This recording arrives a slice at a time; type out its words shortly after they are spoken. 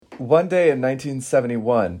One day in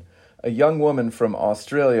 1971, a young woman from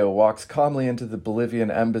Australia walks calmly into the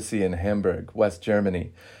Bolivian embassy in Hamburg, West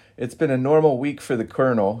Germany. It's been a normal week for the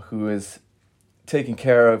colonel, who is taking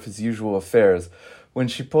care of his usual affairs, when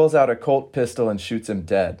she pulls out a Colt pistol and shoots him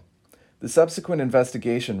dead. The subsequent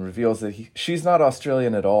investigation reveals that she's not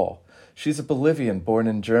Australian at all. She's a Bolivian born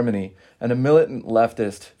in Germany and a militant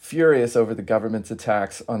leftist furious over the government's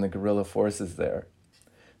attacks on the guerrilla forces there.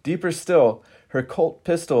 Deeper still, her Colt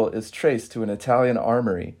pistol is traced to an Italian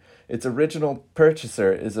armory. Its original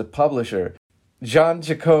purchaser is a publisher,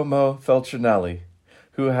 Giacomo Feltrinelli,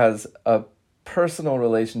 who has a personal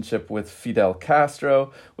relationship with Fidel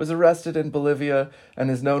Castro, was arrested in Bolivia, and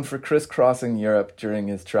is known for crisscrossing Europe during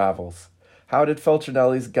his travels. How did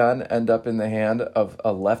Feltrinelli's gun end up in the hand of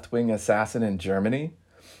a left-wing assassin in Germany?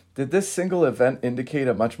 Did this single event indicate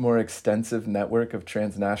a much more extensive network of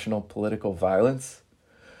transnational political violence?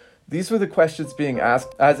 These were the questions being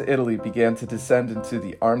asked as Italy began to descend into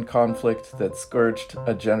the armed conflict that scourged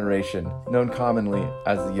a generation, known commonly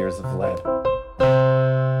as the Years of Lead.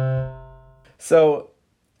 So,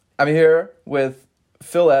 I'm here with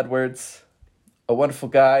Phil Edwards, a wonderful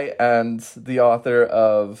guy and the author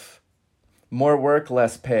of More Work,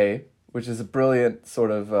 Less Pay, which is a brilliant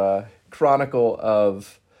sort of chronicle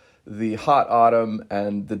of the hot autumn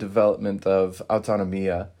and the development of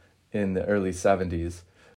autonomia in the early 70s.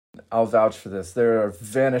 I'll vouch for this. There are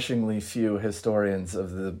vanishingly few historians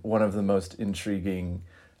of one of the most intriguing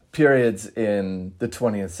periods in the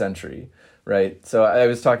 20th century, right? So I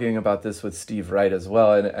was talking about this with Steve Wright as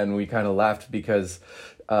well, and we kind of laughed because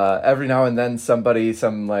every now and then some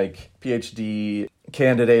like PhD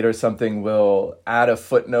candidate or something will add a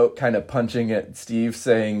footnote kind of punching at Steve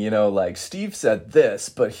saying, like, Steve said this,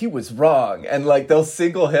 but he was wrong. And like they'll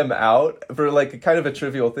single him out for like a kind of a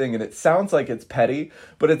trivial thing. And it sounds like it's petty,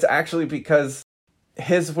 but it's actually because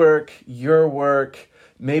his work, your work,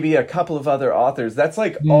 maybe a couple of other authors, that's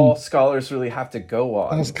like all scholars really have to go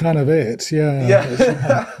on. That's kind of it, yeah.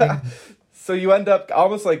 Yeah. So you end up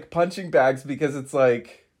almost like punching bags because it's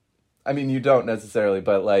like, I mean, you don't necessarily,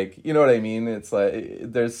 but like, you know what I mean? It's like,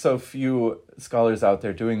 there's so few scholars out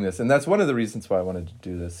there doing this. And that's one of the reasons why I wanted to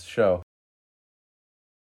do this show.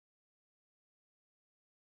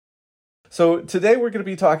 So today we're going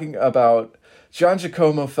to be talking about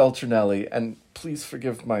Giacomo Feltrinelli, and please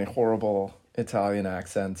forgive my horrible Italian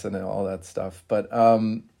accents and all that stuff. But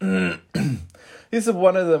he's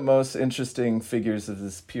one of the most interesting figures of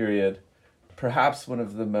this period. Perhaps one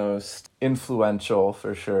of the most influential,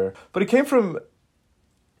 for sure. But he came from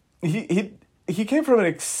an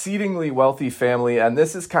exceedingly wealthy family, and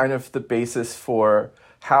this is kind of the basis for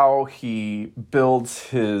how he builds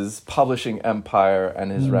his publishing empire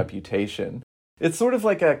and his reputation. It's sort of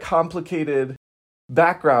like a complicated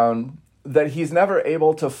background that he's never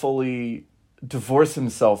able to fully divorce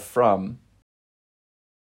himself from.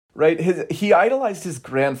 Right? He idolized his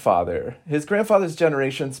grandfather. His grandfather's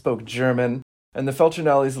generation spoke German, and the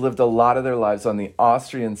Feltrinellis lived a lot of their lives on the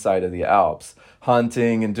Austrian side of the Alps,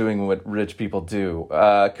 hunting and doing what rich people do,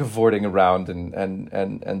 cavorting around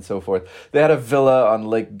and so forth. They had a villa on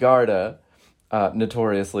Lake Garda,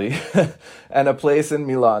 notoriously, and a place in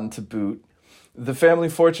Milan to boot. The family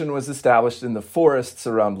fortune was established in the forests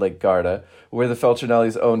around Lake Garda, where the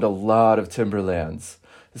Feltrinellis owned a lot of timberlands.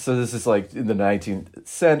 So this is like in the 19th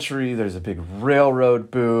century, there's a big railroad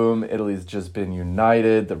boom. Italy's just been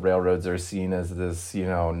united. The railroads are seen as this,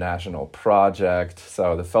 national project.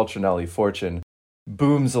 So the Feltrinelli fortune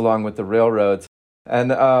booms along with the railroads. And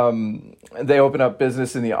they open up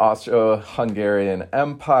business in the Austro-Hungarian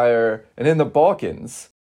Empire and in the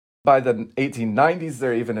Balkans. By the 1890s,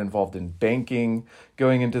 they're even involved in banking.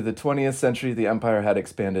 Going into the 20th century, the empire had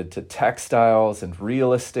expanded to textiles and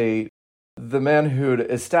real estate. The man who'd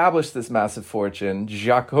established this massive fortune,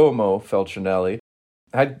 Giacomo Feltrinelli,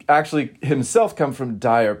 had actually himself come from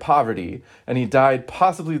dire poverty, and he died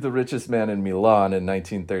possibly the richest man in Milan in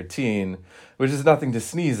 1913, which is nothing to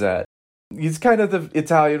sneeze at. He's kind of the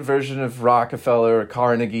Italian version of Rockefeller or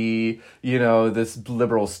Carnegie, this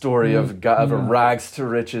liberal story of a rags to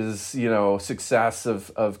riches, success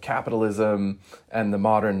of capitalism and the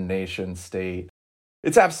modern nation state.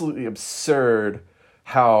 It's absolutely absurd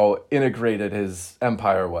how integrated his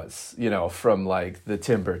empire was, from like the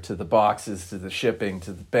timber to the boxes to the shipping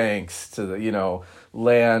to the banks to the,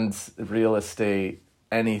 land, real estate,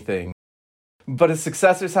 anything. But his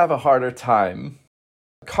successors have a harder time.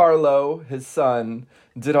 Carlo, his son,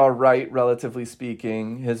 did all right, relatively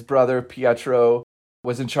speaking. His brother, Pietro,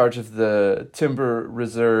 was in charge of the timber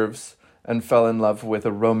reserves and fell in love with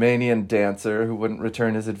a Romanian dancer who wouldn't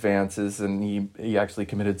return his advances, and he actually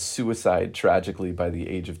committed suicide tragically by the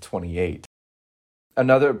age of 28.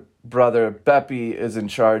 Another brother, Bepi, is in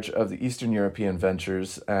charge of the Eastern European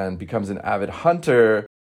ventures and becomes an avid hunter.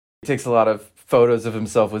 He takes a lot of photos of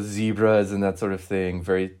himself with zebras and that sort of thing,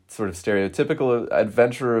 very sort of stereotypical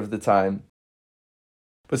adventurer of the time.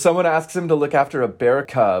 But someone asks him to look after a bear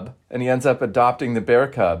cub, and he ends up adopting the bear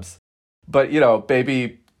cubs. But,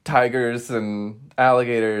 baby tigers and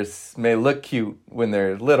alligators may look cute when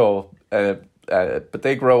they're little, but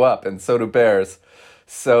they grow up, and so do bears.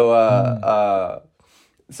 So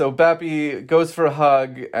Bepi goes for a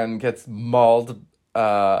hug and gets mauled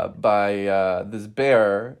by this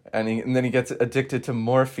bear, and then he gets addicted to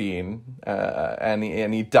morphine, and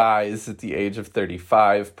he dies at the age of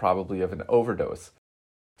 35, probably of an overdose.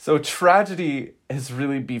 So tragedy has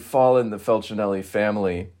really befallen the Feltrinelli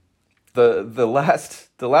family. The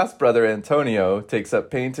last brother, Antonio, takes up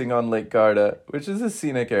painting on Lake Garda, which is a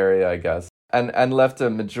scenic area, I guess, and left a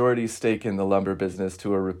majority stake in the lumber business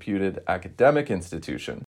to a reputed academic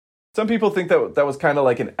institution. Some people think that was kind of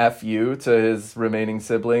like an FU to his remaining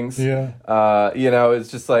siblings. Yeah. It's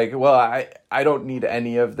just like, well, I don't need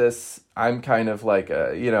any of this. I'm kind of like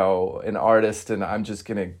an artist, and I'm just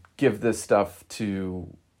going to give this stuff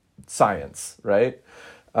to science, right?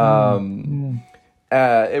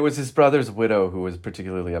 It was his brother's widow who was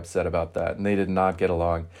particularly upset about that, and they did not get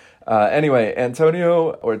along. Anyway,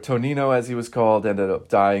 Antonio, or Tonino as he was called, ended up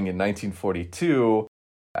dying in 1942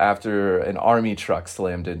 after an army truck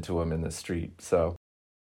slammed into him in the street. So,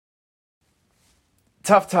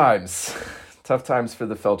 tough times for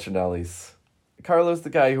the Feltrinellis. Carlo's the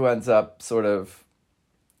guy who ends up sort of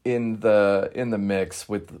in the mix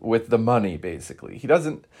with the money, basically. He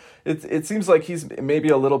doesn't. It seems like he's maybe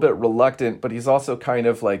a little bit reluctant, but he's also kind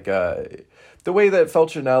of like the way that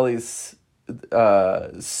Feltrinelli's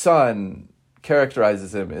son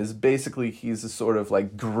characterizes him is basically he's a sort of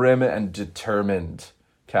like grim and determined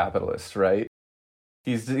capitalist, right?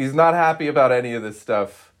 He's not happy about any of this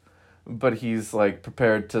stuff, but he's like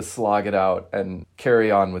prepared to slog it out and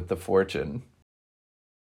carry on with the fortune.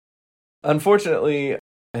 Unfortunately,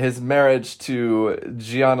 his marriage to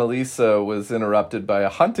Giannalisa was interrupted by a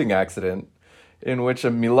hunting accident in which a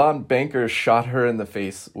Milan banker shot her in the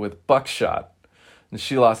face with buckshot. And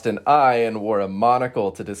she lost an eye and wore a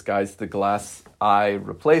monocle to disguise the glass eye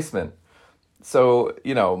replacement. So,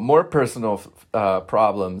 more personal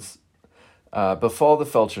problems befall the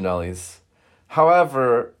Feltrinellis.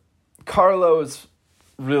 However, Carlo's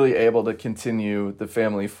really able to continue the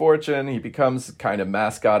family fortune. He becomes kind of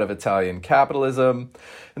mascot of Italian capitalism.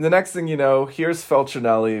 And the next thing you know, here's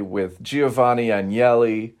Feltrinelli with Giovanni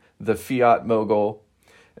Agnelli, the Fiat mogul,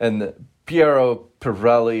 and Piero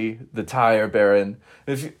Pirelli, the tire baron.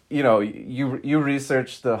 If you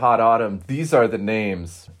research the Hot Autumn, these are the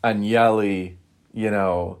names. Agnelli,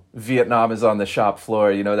 Vietnam is on the shop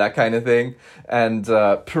floor, that kind of thing. And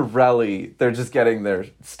Pirelli, they're just getting their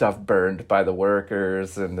stuff burned by the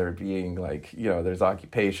workers, and they're being like, there's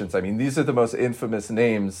occupations. I mean, these are the most infamous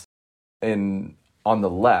names on the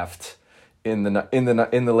left in the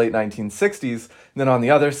late 1960s. And then on the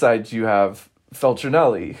other side, you have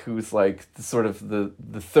Feltrinelli, who's like sort of the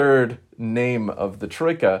third name of the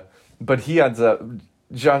Troika, but Gian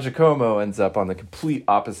Giacomo ends up on the complete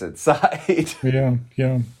opposite side. Yeah.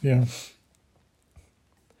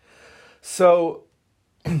 So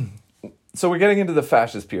we're getting into the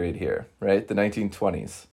fascist period here, right? The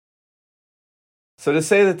 1920s. So to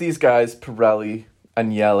say that these guys, Pirelli,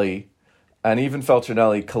 Agnelli, and even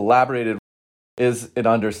Feltrinelli collaborated is an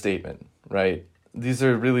understatement, right? These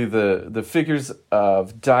are really the figures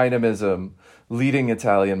of dynamism leading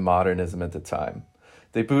Italian modernism at the time.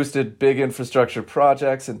 They boosted big infrastructure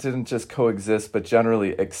projects and didn't just coexist, but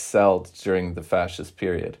generally excelled during the fascist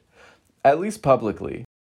period, at least publicly.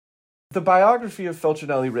 The biography of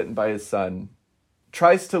Feltrinelli, written by his son,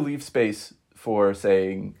 tries to leave space for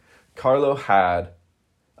saying Carlo had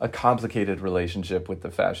a complicated relationship with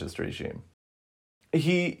the fascist regime.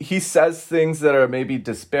 He says things that are maybe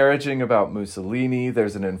disparaging about Mussolini.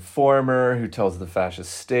 There's an informer who tells the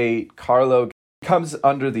fascist state. Carlo comes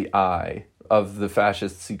under the eye of the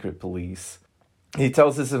fascist secret police. He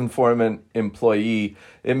tells his informant employee,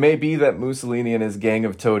 it may be that Mussolini and his gang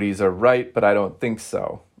of toadies are right, but I don't think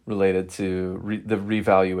so, related to the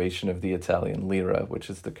revaluation of the Italian lira, which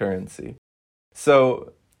is the currency.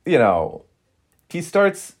 So, he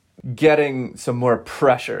starts getting some more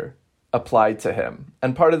pressure applied to him.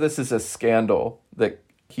 And part of this is a scandal that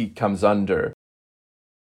he comes under,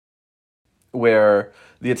 where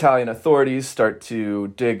the Italian authorities start to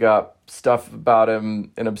dig up stuff about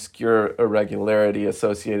him, an obscure irregularity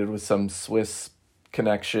associated with some Swiss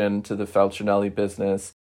connection to the Feltrinelli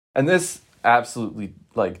business. And this absolutely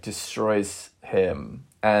like destroys him.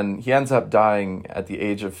 And he ends up dying at the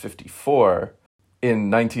age of 54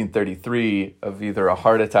 in 1933 of either a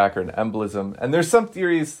heart attack or an embolism. And there's some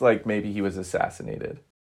theories like maybe he was assassinated.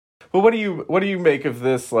 But what do you make of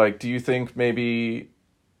this? Like, do you think maybe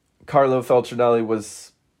Carlo Feltrinelli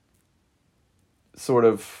was sort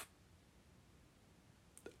of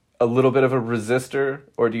a little bit of a resistor,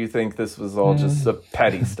 or do you think this was all just the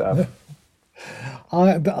petty stuff?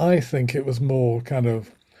 I think it was more kind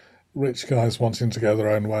of rich guys wanting to go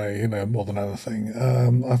their own way, more than anything.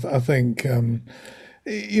 I think,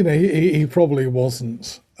 he probably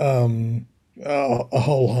wasn't a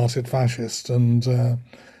wholehearted fascist, and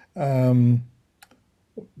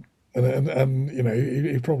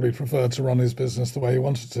he probably preferred to run his business the way he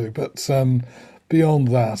wanted to. But beyond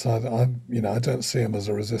that, I don't see him as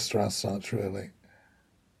a resistor as such, really.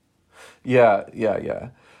 Yeah.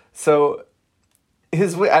 So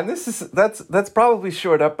that's probably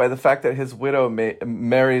shored up by the fact that his widow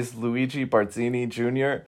marries Luigi Barzini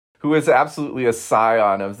Jr., who is absolutely a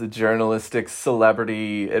scion of the journalistic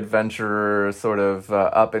celebrity adventurer, sort of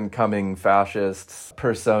up and coming fascist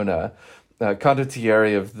persona,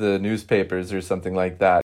 condottiere of the newspapers or something like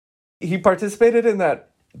that. He participated in that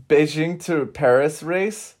Beijing to Paris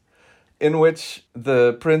race, in which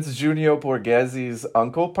the Prince Giunio Borghesi's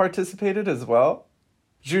uncle participated as well.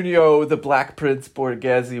 Giunio, the Black Prince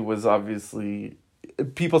Borghese, was obviously...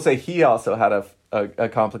 People say he also had a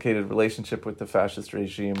complicated relationship with the fascist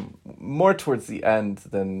regime, more towards the end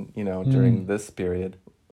than, during this period.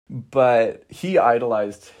 But he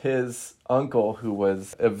idolized his uncle, who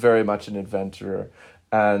was very much an adventurer.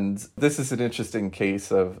 And this is an interesting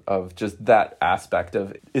case of just that aspect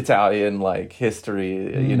of Italian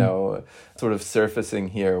history, sort of surfacing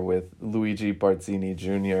here with Luigi Barzini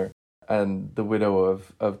Jr. and the widow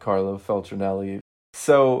of Carlo Feltrinelli.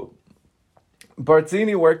 So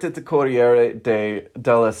Barzini worked at the Corriere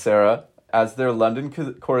della Sera as their London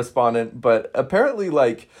correspondent, but apparently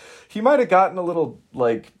he might have gotten a little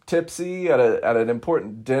tipsy at an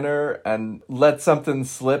important dinner and let something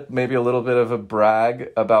slip, maybe a little bit of a brag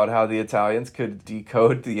about how the Italians could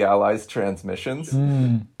decode the Allies' transmissions.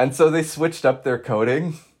 And so they switched up their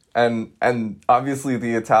coding, and obviously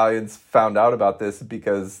the Italians found out about this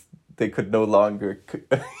because they could no longer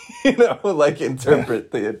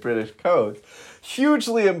interpret the British codes.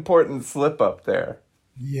 Hugely important slip up there.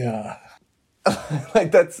 Yeah.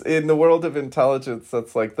 That's in the world of intelligence,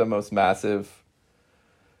 that's the most massive,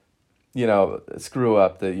 screw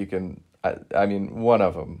up that you can, one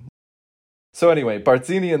of them. So anyway,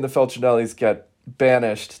 Barzini and the Feltrinellis get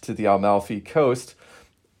banished to the Amalfi Coast.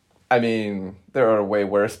 There are way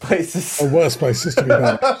worse places. Worse places to be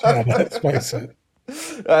banished, yeah, let's face it.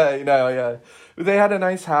 Yeah. They had a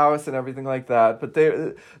nice house and everything like that, but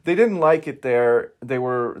they didn't like it there.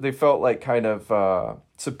 They felt kind of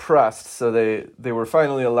suppressed, so they were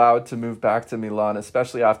finally allowed to move back to Milan,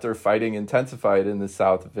 especially after fighting intensified in the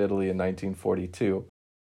south of Italy in 1942.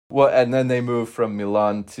 Well, and then they moved from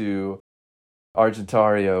Milan to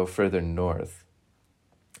Argentario further north.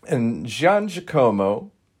 And Gian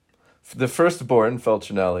Giacomo, the firstborn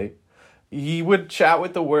Feltrinelli, he would chat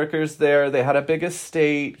with the workers there. They had a big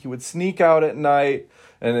estate. He would sneak out at night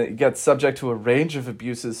and gets subject to a range of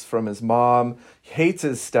abuses from his mom. He hates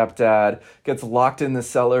his stepdad, gets locked in the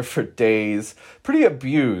cellar for days. Pretty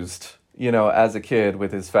abused, as a kid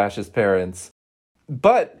with his fascist parents.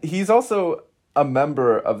 But he's also a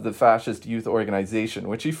member of the fascist youth organization,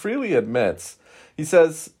 which he freely admits. He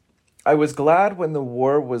says, "I was glad when the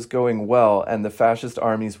war was going well and the fascist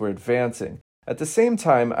armies were advancing. At the same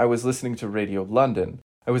time, I was listening to Radio London.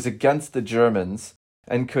 I was against the Germans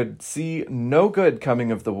and could see no good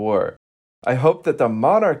coming of the war. I hoped that the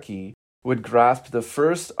monarchy would grasp the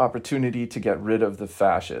first opportunity to get rid of the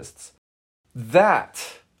fascists."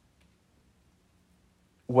 That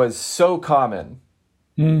was so common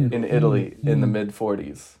in Italy in the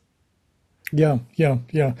mid-40s. Yeah.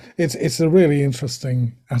 It's a really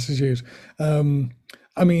interesting attitude.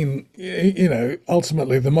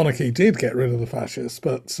 Ultimately the monarchy did get rid of the fascists,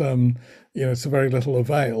 but, to very little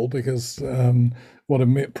avail, because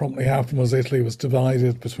what promptly happened was Italy was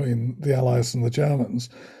divided between the Allies and the Germans.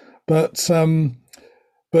 But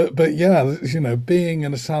yeah, being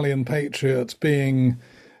an Italian patriot, being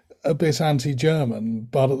a bit anti-German,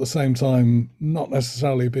 but at the same time not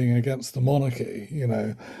necessarily being against the monarchy,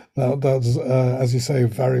 that's, as you say, a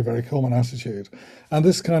very, very common attitude. And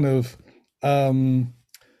this kind of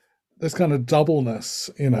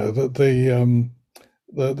doubleness, that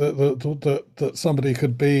that somebody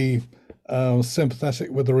could be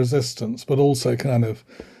sympathetic with the resistance, but also kind of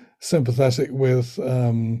sympathetic with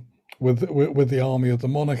the army of the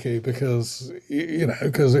monarchy because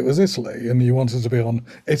because it was Italy and you wanted to be on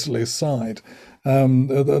Italy's side.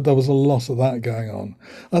 There was a lot of that going on.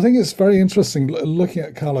 I think it's very interesting looking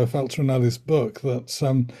at Carlo Feltrinelli's book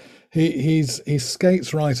that he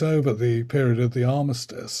skates right over the period of the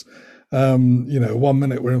armistice. 1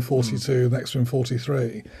 minute we're in 42, next we're in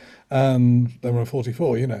 43, and then we're in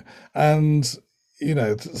 44. And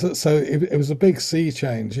so it was a big sea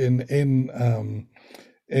change in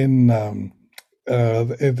Italian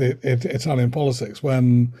politics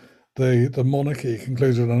when the monarchy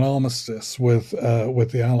concluded an armistice with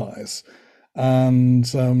the Allies, and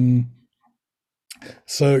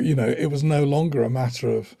so it was no longer a matter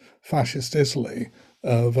of fascist Italy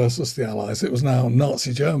versus the Allies. It was now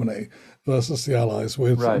Nazi Germany versus the Allies,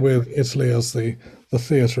 with Italy as the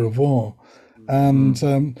theatre of war. And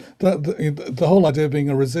the whole idea of being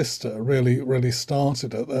a resistor really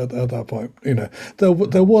started at that point.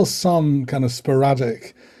 There was some kind of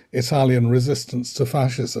sporadic Italian resistance to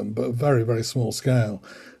fascism, but very, very small scale.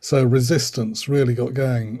 So resistance really got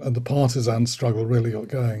going, and the partisan struggle really got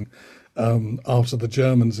going after the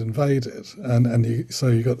Germans invaded, so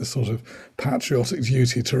you got this sort of patriotic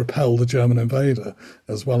duty to repel the German invader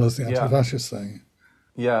as well as the anti-fascist thing.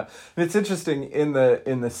 Yeah, it's interesting in the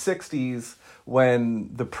 60s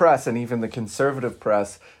when the press and even the conservative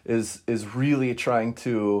press is really trying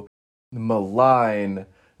to malign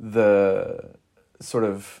the sort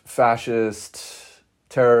of fascist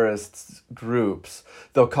terrorist groups.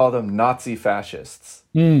 They'll call them Nazi fascists,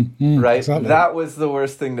 right? Exactly. That was the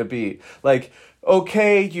worst thing to be. Like,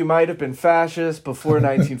 okay, you might have been fascist before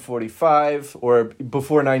 1945 or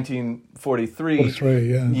before 1943,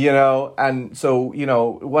 and so,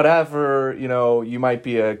 whatever, you might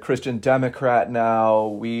be a Christian Democrat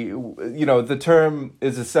now. The term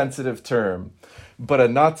is a sensitive term. But a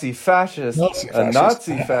Nazi fascist,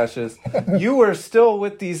 you were still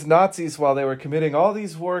with these Nazis while they were committing all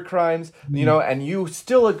these war crimes, and you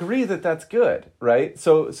still agree that that's good, right?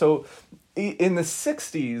 So in the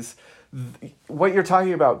 60s, what you're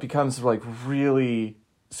talking about becomes like really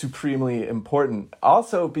supremely important.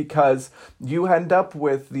 Also because you end up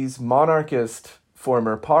with these monarchist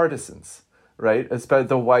former partisans, right?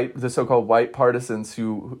 Especially the so-called white partisans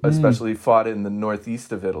who especially fought in the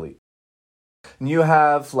northeast of Italy. And you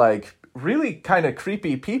have like really kind of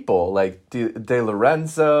creepy people like De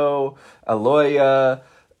Lorenzo, Aloia,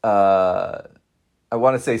 I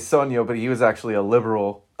want to say Sonio, but he was actually a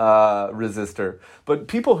liberal resistor. But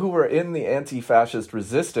people who were in the anti-fascist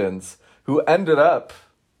resistance who ended up,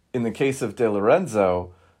 in the case of De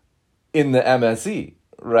Lorenzo, in the MSE,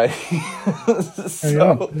 right?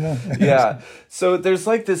 So there's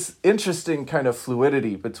like this interesting kind of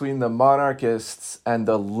fluidity between the monarchists and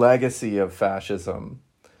the legacy of fascism,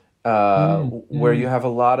 where you have a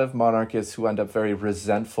lot of monarchists who end up very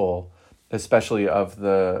resentful, especially of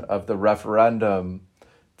the referendum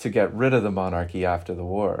to get rid of the monarchy after the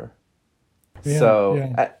war.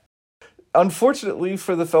 Unfortunately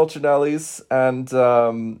for the Feltrinellis and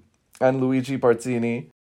Luigi Barzini,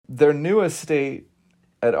 their new estate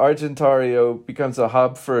at Argentario becomes a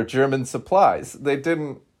hub for German supplies. They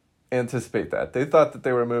didn't anticipate that. They thought that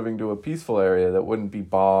they were moving to a peaceful area that wouldn't be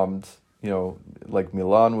bombed, like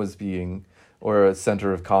Milan was being, or a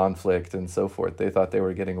center of conflict and so forth. They thought they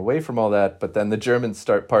were getting away from all that, but then the Germans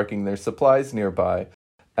start parking their supplies nearby,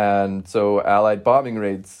 and so Allied bombing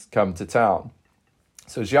raids come to town.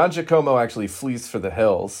 So Gian Giacomo actually flees for the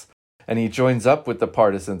hills, and he joins up with the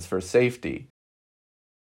partisans for safety.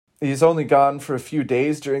 He's only gone for a few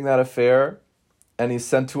days during that affair, and he's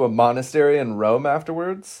sent to a monastery in Rome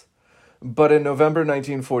afterwards. But in November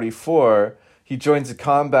 1944, he joins a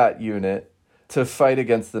combat unit to fight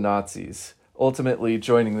against the Nazis, ultimately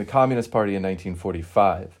joining the Communist Party in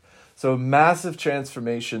 1945. So massive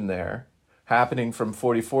transformation there, happening from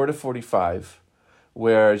 44 to 45,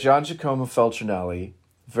 where Gian Giacomo Feltrinelli,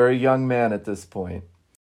 very young man at this point,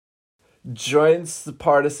 joins the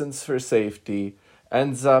partisans for safety,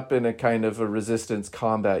 ends up in a kind of a resistance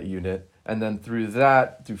combat unit, and then through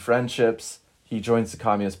friendships, he joins the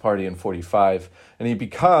Communist Party in 45, and he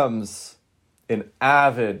becomes an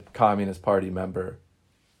avid Communist Party member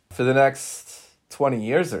for the next 20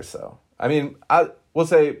 years or so. I mean, we'll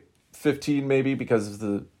say 15 maybe, because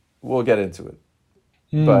we'll get into it.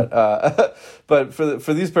 But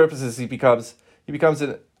for these purposes, he becomes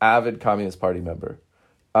an avid Communist Party member.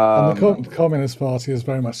 And the Communist Party is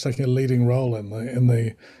very much taking a leading role in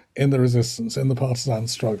the resistance, in the partisan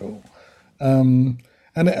struggle. And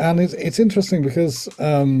And it's interesting because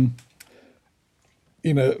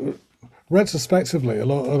you know, retrospectively, a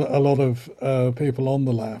lot of people on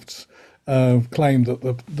the left claimed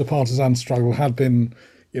that the partisan struggle had been,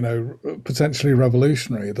 potentially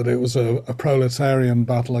revolutionary, that it was a proletarian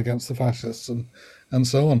battle against the fascists and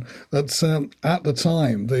so on. That at the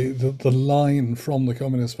time, the line from the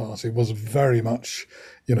Communist Party was very much,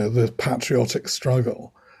 the patriotic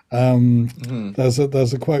struggle. Hmm. There's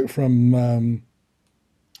a quote from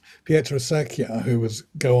Pietro Secchia, who would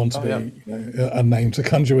go on to Oh yeah. be a name to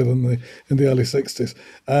conjure with in the early 60s.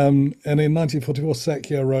 And in 1944,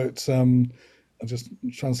 Secchia wrote, I'll just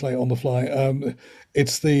translate on the fly,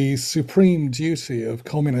 it's the supreme duty of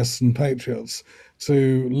communists and patriots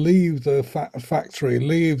to leave the factory,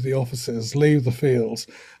 leave the offices, leave the fields,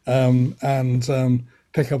 and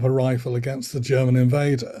pick up a rifle against the German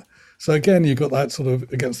invader. So again, you've got that sort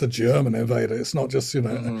of against the German invader. It's not just Hmm.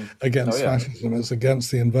 Oh against yeah. fascism; it's against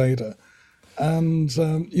the invader. And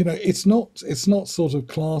it's not sort of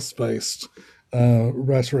class based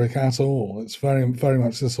rhetoric at all. It's very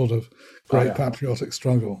much this sort of Oh great yeah. patriotic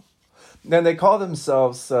struggle. And they call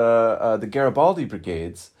themselves the Garibaldi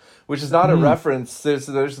Brigades, which is not a Mm, reference.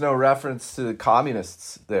 There's no reference to the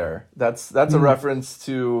communists there. That's a mm, reference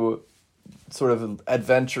to sort of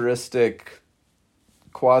adventuristic,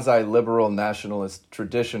 quasi-liberal nationalist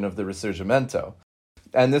tradition of the Risorgimento.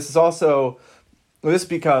 And this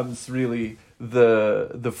becomes really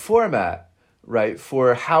the format, right,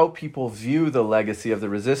 for how people view the legacy of the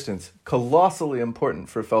resistance. Colossally important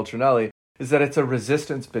for Feltrinelli is that it's a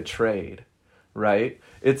resistance betrayed, right?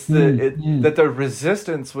 It's mm, mm. that the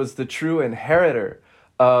resistance was the true inheritor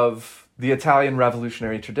of the Italian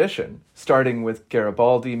revolutionary tradition, starting with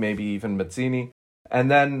Garibaldi, maybe even Mazzini, and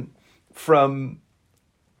then from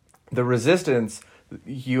the resistance,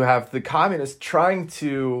 you have the communists trying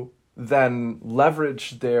to then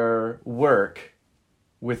leverage their work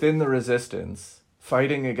within the resistance,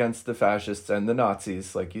 fighting against the fascists and the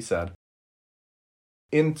Nazis, like you said,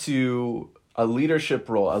 into a leadership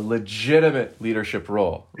role, a legitimate leadership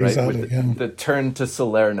role, right? Exactly. With Yeah. the turn to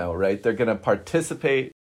Salerno, right? They're going to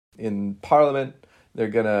participate in parliament. They're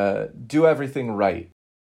going to do everything right.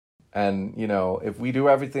 And, if we do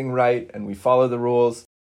everything right and we follow the rules,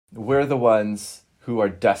 we're the ones who are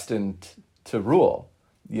destined to rule.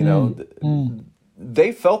 Mm, mm.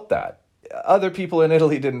 They felt that. Other people in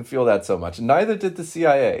Italy didn't feel that so much. Neither did the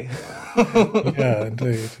CIA. Yeah,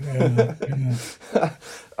 indeed. Yeah,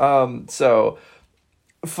 yeah. So,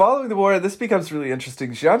 following the war, this becomes really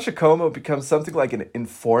interesting. Gianciacomo becomes something like an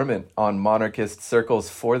informant on monarchist circles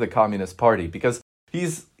for the Communist Party because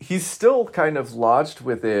he's still kind of lodged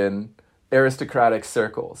within aristocratic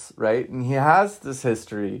circles, right? And he has this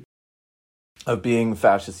history of being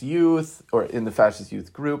fascist youth or in the fascist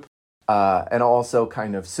youth group, and also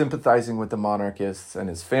kind of sympathizing with the monarchists, and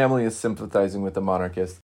his family is sympathizing with the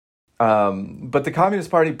monarchists. But the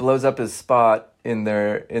Communist Party blows up his spot in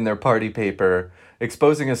their party paper,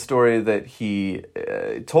 exposing a story that he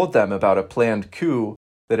told them about a planned coup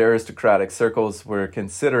that aristocratic circles were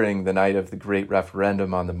considering the night of the great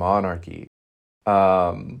referendum on the monarchy.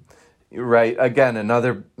 Right, again,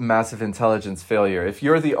 another massive intelligence failure. If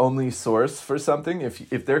you're the only source for something,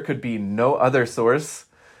 if there could be no other source,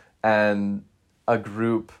 and a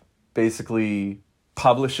group basically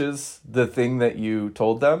publishes the thing that you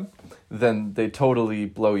told them, then they totally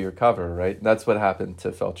blow your cover, right? That's what happened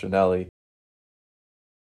to Feltrinelli.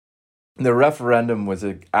 The referendum was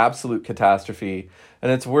an absolute catastrophe,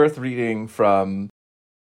 and it's worth reading from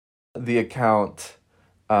the account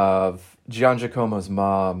of Giangiacomo's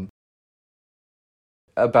mom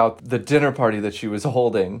about the dinner party that she was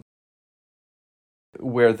holding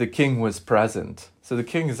where the king was present. So the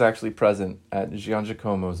king is actually present at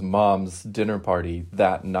Giangiacomo's mom's dinner party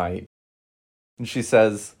that night. And she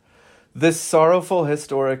says, "This sorrowful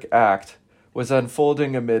historic act was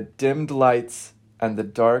unfolding amid dimmed lights and the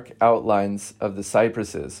dark outlines of the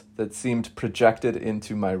cypresses that seemed projected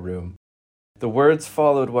into my room. The words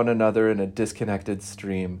followed one another in a disconnected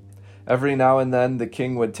stream. Every now and then the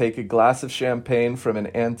king would take a glass of champagne from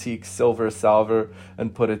an antique silver salver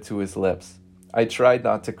and put it to his lips. I tried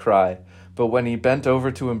not to cry, but when he bent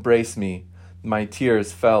over to embrace me, my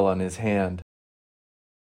tears fell on his hand.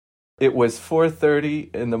 It was 4:30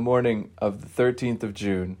 in the morning of the 13th of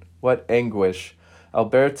June. What anguish!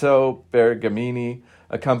 Alberto Bergamini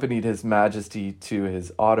accompanied His Majesty to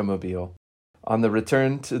his automobile. On the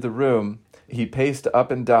return to the room, he paced up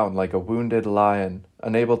and down like a wounded lion,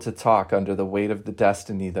 unable to talk under the weight of the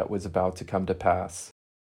destiny that was about to come to pass.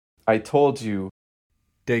 I told you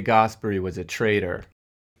De Gasperi was a traitor.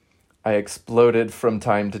 I exploded from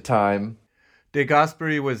time to time. De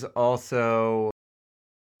Gasperi was also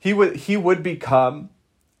he would become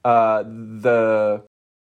the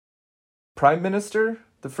prime minister,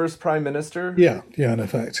 the first prime minister. Yeah, yeah, in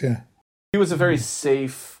effect, yeah. He was a very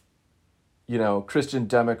safe, Christian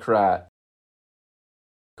Democrat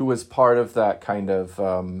who was part of that kind of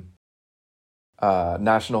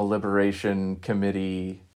National Liberation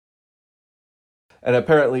Committee. And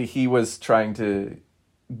apparently he was trying to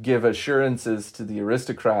give assurances to the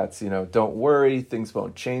aristocrats, don't worry, things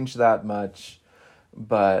won't change that much.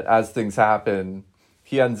 But as things happen,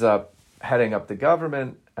 he ends up heading up the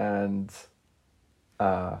government, and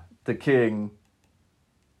the king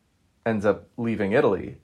ends up leaving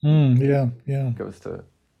Italy. Yeah. Goes to,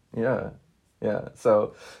 yeah.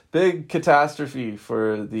 So big catastrophe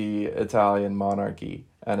for the Italian monarchy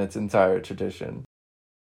and its entire tradition.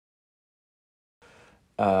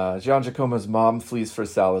 Gian Giacomo's mom flees for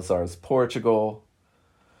Salazar's Portugal,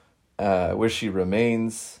 where she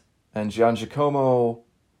remains, and Gian Giacomo,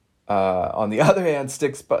 on the other hand,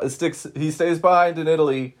 he stays behind in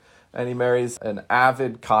Italy, and he marries an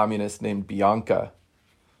avid communist named Bianca.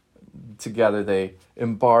 Together, they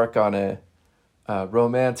embark on a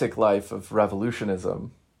romantic life of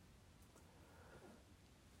revolutionism.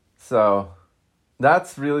 So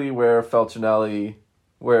that's really where Feltrinelli,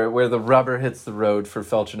 where the rubber hits the road for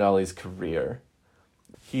Feltrinelli's career.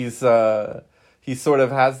 He sort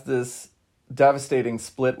of has this devastating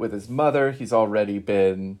split with his mother. He's already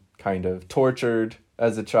been kind of tortured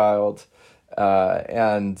as a child,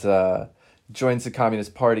 and joins the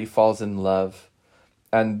Communist Party, falls in love,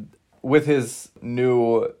 and with his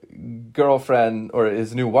new girlfriend, or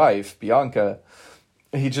his new wife, Bianca,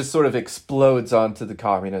 he just sort of explodes onto the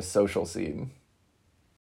communist social scene.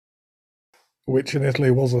 Which in Italy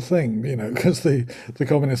was a thing, because the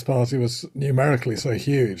Communist Party was numerically so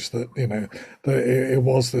huge that, that it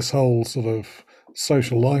was this whole sort of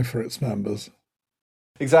social life for its members.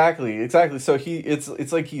 Exactly. So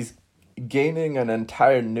it's like he's gaining an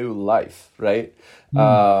entire new life, right?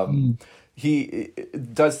 He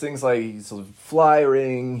does things like he's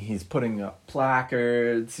flyering, he's putting up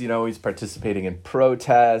placards, he's participating in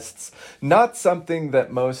protests. Not something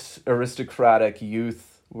that most aristocratic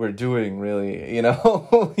youth were doing, really.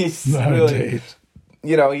 He's really,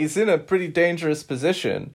 he's in a pretty dangerous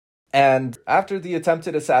position. And after the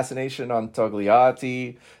attempted assassination on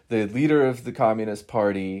Togliatti, the leader of the Communist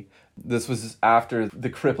Party, this was after the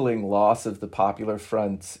crippling loss of the Popular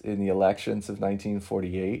Front in the elections of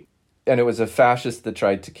 1948. And it was a fascist that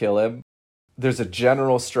tried to kill him. There's a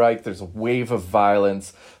general strike. There's a wave of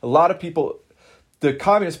violence. A lot of people... The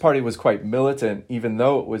Communist Party was quite militant, even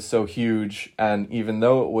though it was so huge, and even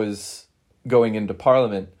though it was going into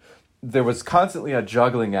parliament. There was constantly a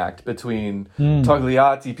juggling act between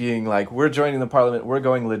Togliatti being like, we're joining the parliament, we're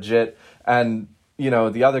going legit, and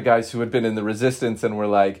the other guys who had been in the resistance and were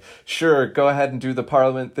like, sure, go ahead and do the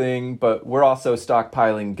parliament thing, but we're also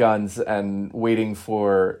stockpiling guns and waiting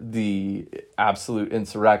for the absolute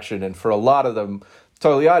insurrection. And for a lot of them,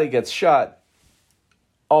 Togliatti gets shot,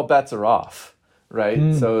 all bets are off,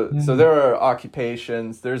 right? So there are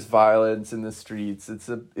occupations, there's violence in the streets. It's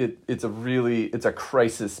a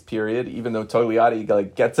crisis period, even though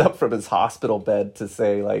Togliatti gets up from his hospital bed to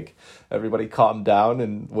say, everybody calm down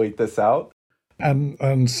and wait this out. And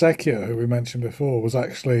Secchio, who we mentioned before, was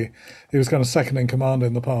he was kind of second in command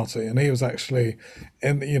in the party, and he was actually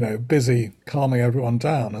busy calming everyone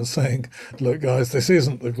down and saying, look, guys, this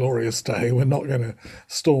isn't the glorious day. We're not going to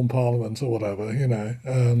storm Parliament or whatever,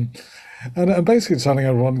 and basically telling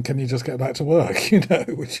everyone, can you just get back to work,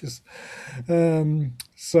 which is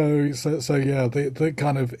so yeah, the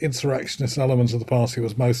kind of insurrectionist element of the party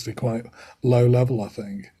was mostly quite low level, I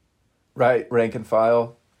think. Right, rank and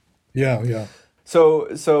file. Yeah. So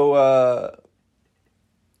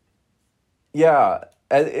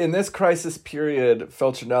in this crisis period,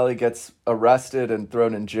 Feltrinelli gets arrested and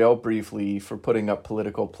thrown in jail briefly for putting up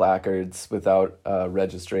political placards without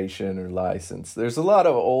registration or license. There's a lot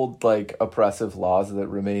of old, oppressive laws that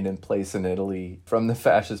remain in place in Italy from the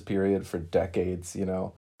fascist period for decades,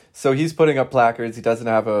 So he's putting up placards. He doesn't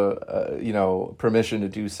have a permission to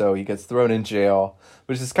do so. He gets thrown in jail,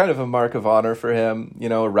 which is kind of a mark of honor for him,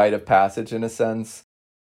 a rite of passage in a sense.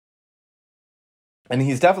 And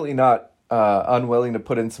he's definitely not unwilling to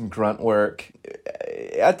put in some grunt work.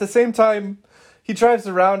 At the same time, he drives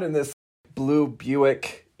around in this blue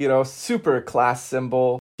Buick, super class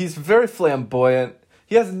symbol. He's very flamboyant.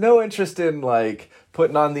 He has no interest in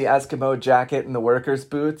putting on the Eskimo jacket and the workers'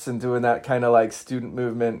 boots and doing that kind of student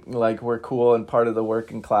movement, we're cool and part of the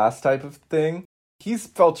working class type of thing. He's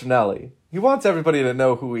Feltrinelli. He wants everybody to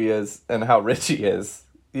know who he is and how rich he is.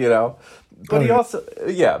 you know. But Oh, he yeah. also,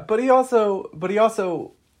 yeah, but he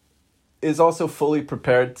also is also fully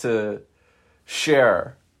prepared to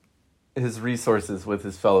share his resources with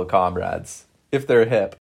his fellow comrades if they're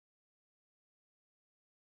hip.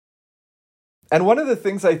 And one of the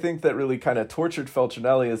things I think that really kind of tortured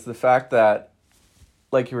Feltrinelli is the fact that,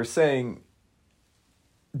 like you were saying,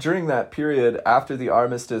 during that period after the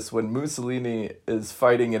armistice, when Mussolini is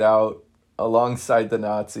fighting it out alongside the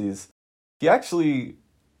Nazis, he actually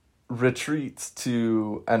retreats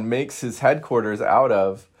to and makes his headquarters out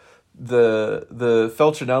of the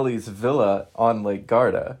Feltrinelli's villa on Lake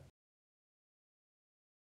Garda.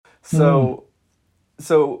 Mm.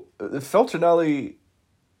 So Feltrinelli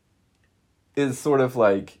is sort of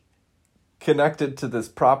like connected to this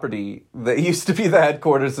property that used to be the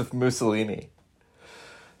headquarters of Mussolini.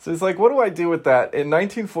 So he's like, what do I do with that? In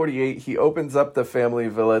 1948, he opens up the family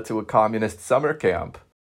villa to a communist summer camp.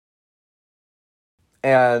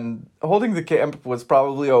 And holding the camp was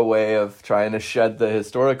probably a way of trying to shed the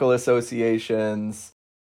historical associations.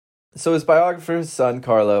 So his biographer, his son,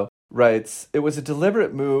 Carlo, writes, "It was a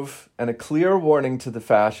deliberate move and a clear warning to the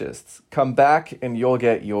fascists. Come back and you'll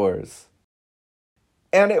get yours."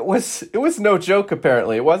 And it was no joke,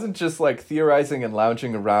 apparently. It wasn't just like theorizing and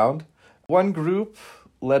lounging around. One group,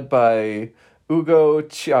 led by Ugo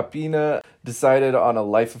Chiappina, decided on a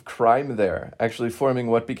life of crime there, actually forming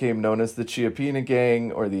what became known as the Chiappina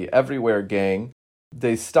Gang or the Everywhere Gang.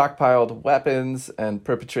 They stockpiled weapons and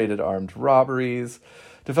perpetrated armed robberies,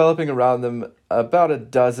 developing around them about a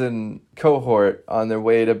dozen cohort on their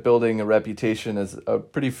way to building a reputation as a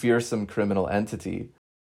pretty fearsome criminal entity.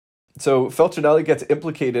 So Feltrinelli gets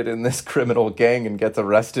implicated in this criminal gang and gets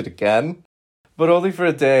arrested again, but only for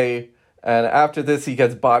a day. And after this, he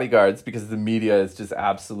gets bodyguards because the media is just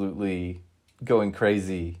absolutely going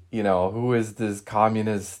crazy. You know, who is this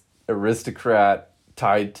communist aristocrat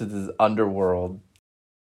tied to this underworld?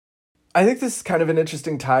 I think this is kind of an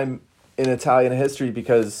interesting time in Italian history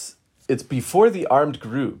because it's before the armed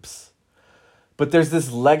groups, but there's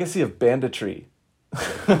this legacy of banditry.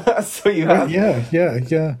 So you have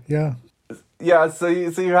so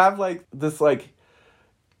you have like this like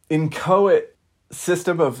inchoate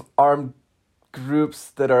system of armed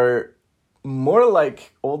groups that are more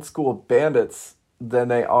like old school bandits than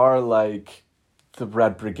they are like the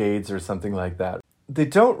Red Brigades or something like that. They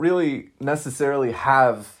don't really necessarily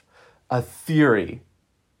have a theory,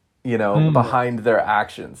 behind their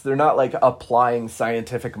actions. They're not like applying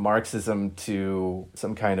scientific Marxism to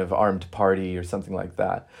some kind of armed party or something like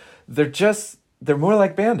that. They're more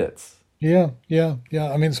like bandits. Yeah.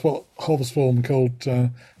 I mean, it's what Hobsbawm called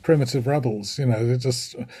primitive rebels. They're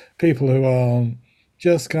just people who are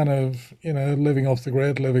just kind of, living off the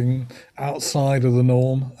grid, living outside of the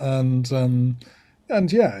norm,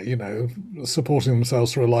 and yeah, supporting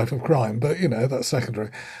themselves through a life of crime. But that's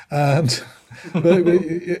secondary. And but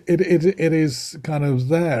it is kind of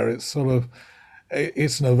there. It's sort of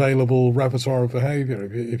it's an available repertoire of behaviour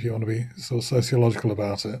if you want to be sort of sociological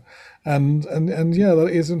about it, and yeah, that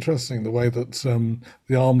is interesting the way that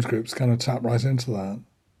the armed groups kind of tap right into that.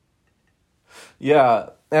 Yeah,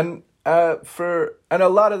 and and a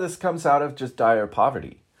lot of this comes out of just dire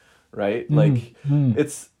poverty, right? Like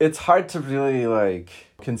it's hard to really like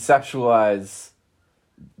conceptualize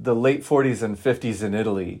the late 40s and 50s in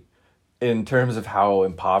Italy in terms of how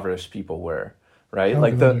impoverished people were, right? Oh,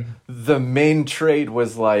 Like yeah. the main trade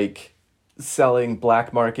was like selling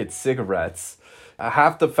black market cigarettes.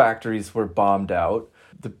 Half the factories were bombed out.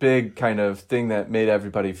 The big kind of thing that made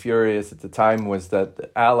everybody furious at the time was that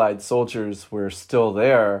the Allied soldiers were still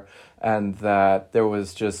there and that there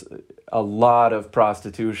was just a lot of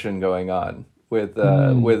prostitution going on with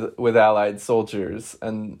Allied soldiers,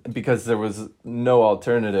 and because there was no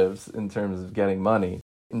alternatives in terms of getting money.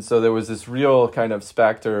 And so there was this real kind of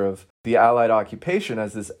specter of the Allied occupation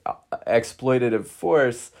as this exploitative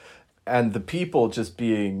force and the people just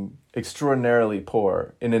being extraordinarily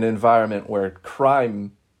poor in an environment where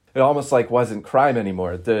crime, it almost like wasn't crime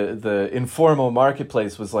anymore. The informal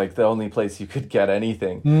marketplace was like the only place you could get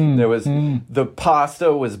anything. There was the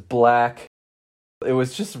pasta was black. It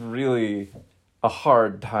was just really a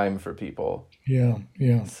hard time for people. Yeah,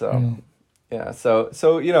 yeah, So yeah. yeah, so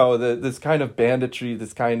this kind of banditry,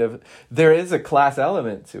 there is a class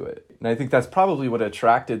element to it, and I think that's probably what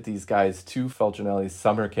attracted these guys to Feltrinelli's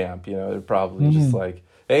summer camp. They're probably just like,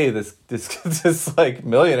 hey, this this like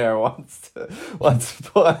millionaire wants a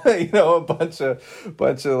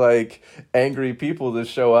bunch of like angry people to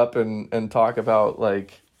show up and talk about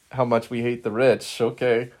like how much we hate the rich.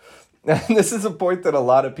 Okay, and this is a point that a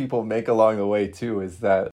lot of people make along the way too, is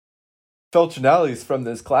that Feltrinelli's from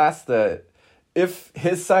this class that if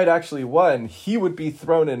his side actually won, he would be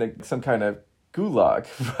thrown in some kind of gulag,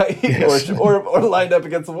 right? Yes. or lined up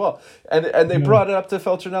against the wall. And they brought it up to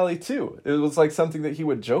Feltrinelli too. It was like something that he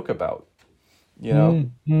would joke about, you know?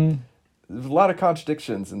 There's a lot of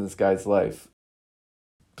contradictions in this guy's life.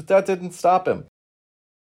 But that didn't stop him.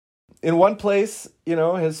 In one place,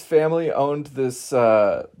 his family owned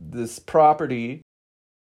this property,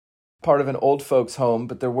 part of an old folks' home,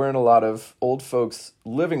 but there weren't a lot of old folks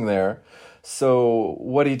living there. So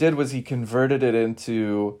what he did was he converted it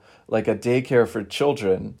into like a daycare for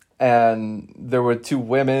children. And there were two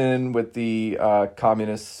women with the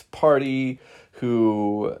Communist Party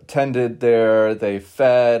who tended there. They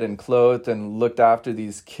fed and clothed and looked after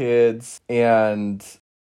these kids. And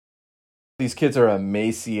these kids are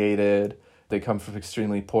emaciated. They come from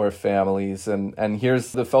extremely poor families. And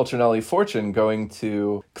here's the Feltrinelli fortune going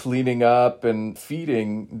to cleaning up and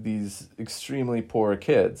feeding these extremely poor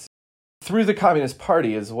kids through the Communist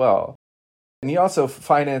Party as well. And he also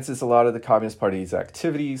finances a lot of the Communist Party's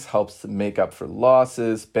activities, helps them make up for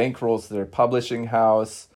losses, bankrolls their publishing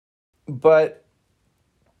house. But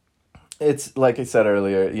it's, like I said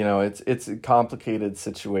earlier, it's a complicated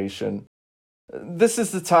situation. This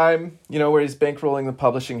is the time, where he's bankrolling the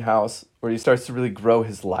publishing house, where he starts to really grow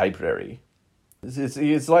his library.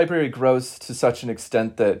 His library grows to such an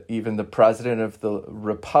extent that even the president of the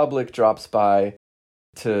Republic drops by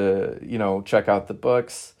to, check out the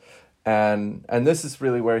books. And this is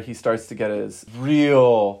really where he starts to get his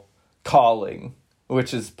real calling,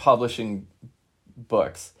 which is publishing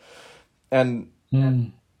books. And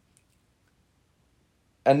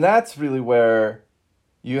that's really where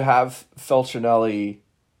you have Feltrinelli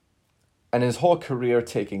and his whole career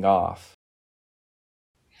taking off.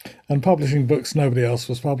 And publishing books nobody else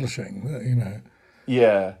was publishing,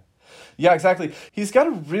 Yeah. Yeah, exactly. He's got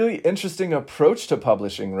a really interesting approach to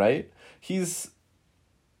publishing, right? He's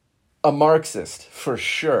a Marxist, for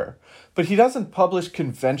sure. But he doesn't publish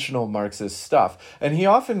conventional Marxist stuff. And he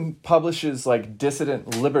often publishes like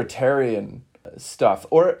dissident libertarian stuff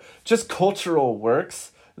or just cultural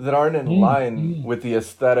works that aren't in line with the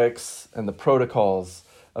aesthetics and the protocols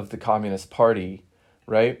of the Communist Party,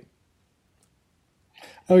 right?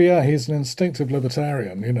 Oh yeah, he's an instinctive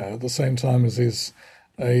libertarian, at the same time as he's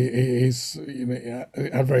a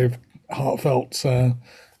very heartfelt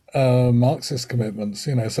Marxist commitments,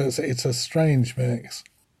 so it's a strange mix.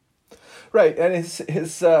 Right, and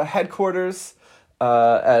his headquarters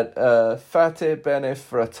at Fate Bene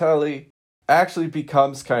Fratelli actually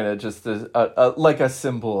becomes kind of just like a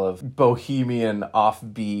symbol of bohemian,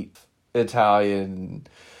 offbeat Italian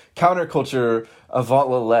counterculture avant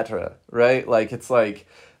la lettre, right? Like it's like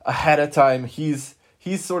ahead of time, he's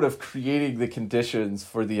sort of creating the conditions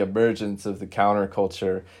for the emergence of the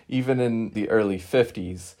counterculture, even in the early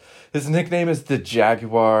 50s. His nickname is the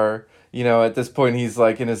Jaguar. At this point, he's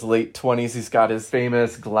like in his late 20s. He's got his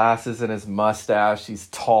famous glasses and his mustache. He's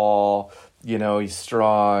tall, he's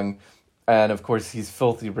strong. And of course, he's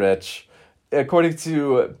filthy rich. According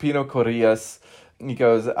to Pino Correas, he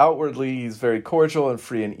goes, outwardly, he's very cordial and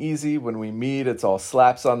free and easy. When we meet, it's all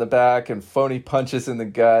slaps on the back and phony punches in the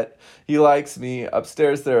gut. He likes me.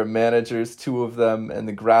 Upstairs, there are managers, 2 of them, and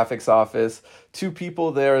the graphics office, 2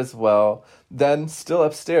 people there as well. Then, still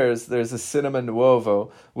upstairs, there's a Cinema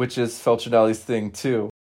Nuovo, which is Feltrinelli's thing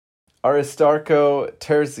too. Aristarco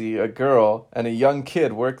Terzi, a girl, and a young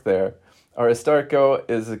kid work there. Aristarco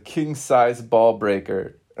is a king-size ball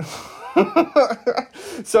breaker.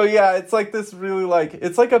 So yeah, it's like this really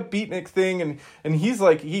it's like a beatnik thing, and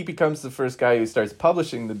he becomes the first guy who starts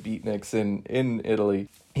publishing the beatniks in Italy.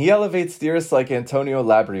 He elevates theorists like Antonio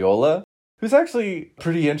Labriola, who's actually a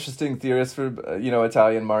pretty interesting theorist for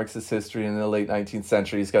Italian Marxist history in the late 19th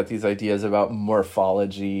century. He's got these ideas about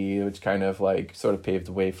morphology, which kind of sort of paved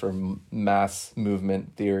the way for mass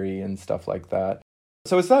movement theory and stuff like that.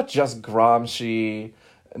 So it's not just Gramsci,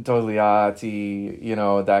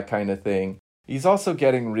 Togliatti, that kind of thing. He's also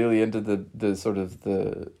getting really into the sort of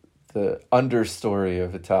the understory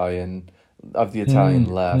of the Italian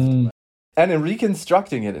left, and in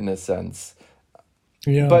reconstructing it in a sense.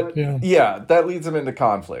 Yeah, but that leads him into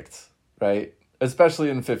conflict, right? Especially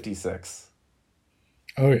in 56.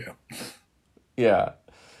 Oh yeah. Yeah.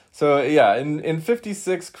 So yeah, in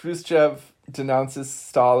 56, Khrushchev denounces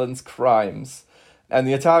Stalin's crimes. And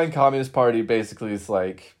the Italian Communist Party basically is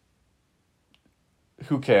like,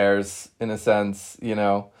 who cares, in a sense,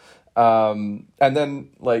 And then,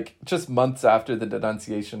 just months after the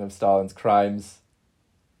denunciation of Stalin's crimes,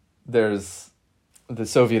 there's the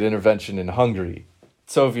Soviet intervention in Hungary.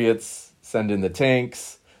 Soviets send in the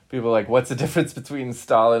tanks, People are like, what's the difference between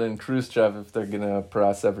Stalin and Khrushchev if they're going to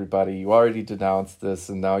oppress everybody? You already denounced this,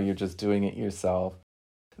 and now you're just doing it yourself.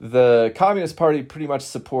 The Communist Party pretty much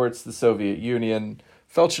supports the Soviet Union.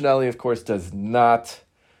 Feltrinelli, of course, does not,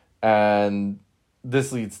 and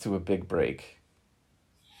this leads to a big break.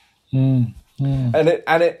 And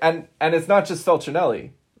it's not just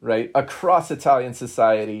Feltrinelli, right? Across Italian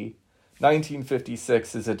society,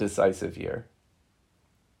 1956 is a decisive year.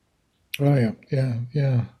 Oh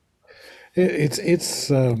yeah. It's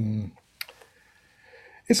an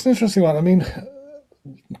interesting one. I mean,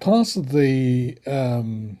 part of the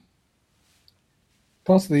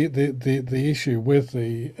issue with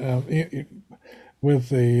the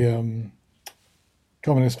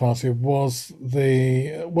Communist Party was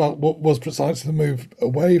what was precisely the move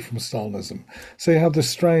away from Stalinism. So you have this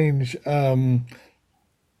strange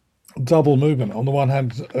double movement. On the one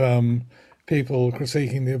hand, people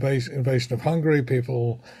critiquing the invasion of Hungary,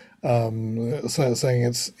 people saying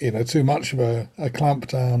it's too much of a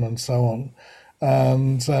clampdown and so on,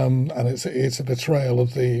 and it's a betrayal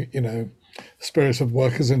of the spirit of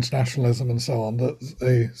workers' internationalism and so on that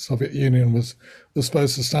the Soviet Union was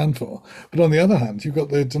supposed to stand for. But on the other hand, you've got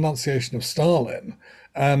the denunciation of Stalin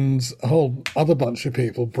and a whole other bunch of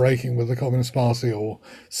people breaking with the Communist Party or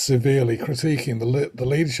severely critiquing the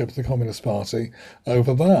leadership of the Communist Party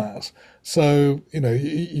over that. So,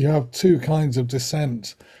 you have two kinds of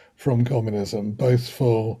dissent from communism, both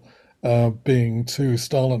for being too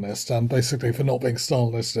Stalinist and basically for not being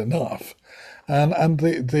Stalinist enough. And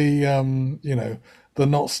the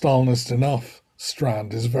not Stalinist enough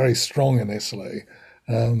strand is very strong in Italy,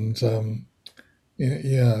 and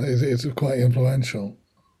it's quite influential.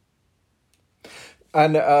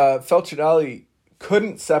 And Feltrinelli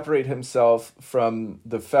couldn't separate himself from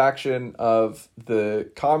the faction of the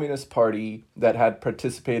Communist Party that had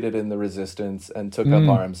participated in the resistance and took up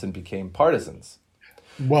arms and became partisans.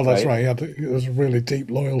 Well, that's right. Yeah, it was a really deep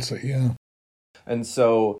loyalty. Yeah, and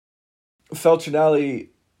so Feltrinelli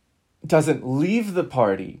doesn't leave the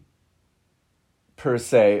party per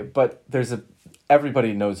se, but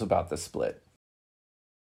everybody knows about the split.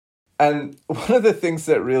 And one of the things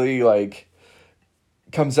that really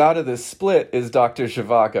comes out of this split is Dr.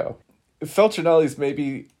 Zhivago. Feltrinelli's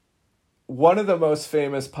maybe one of the most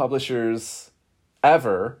famous publishers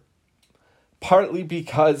ever, partly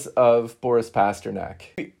because of Boris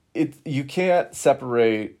Pasternak. You can't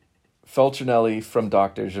separate Feltrinelli from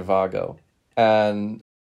Dr. Zhivago. And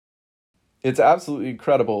it's absolutely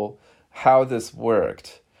incredible how this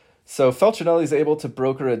worked. So Feltrinelli is able to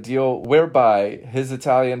broker a deal whereby his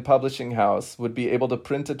Italian publishing house would be able to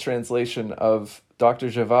print a translation of Dr.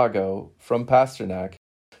 Zhivago from Pasternak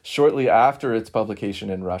shortly after its publication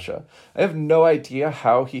in Russia. I have no idea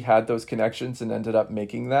how he had those connections and ended up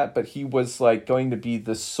making that, but he was going to be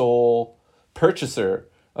the sole purchaser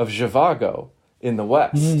of Zhivago in the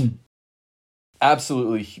West.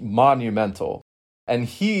 Absolutely monumental. And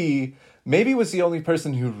he maybe was the only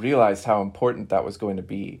person who realized how important that was going to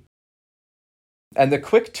be. And the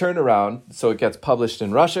quick turnaround, so it gets published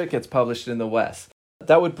in Russia, it gets published in the West.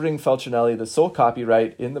 That would bring Feltrinelli the sole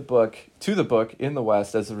copyright in the book in the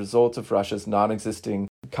West as a result of Russia's non-existing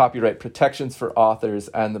copyright protections for authors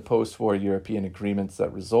and the post-war European agreements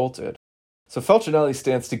that resulted. So Feltrinelli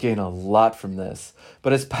stands to gain a lot from this.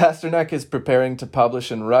 But as Pasternak is preparing to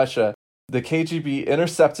publish in Russia, the KGB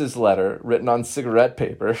intercepts his letter written on cigarette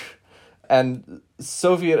paper, and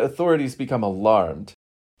Soviet authorities become alarmed.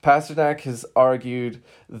 Pasternak has argued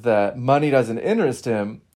that money doesn't interest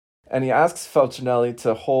him, and he asks Feltrinelli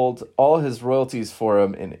to hold all his royalties for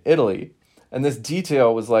him in Italy, and this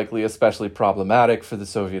detail was likely especially problematic for the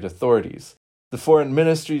Soviet authorities. The Foreign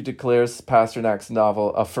Ministry declares Pasternak's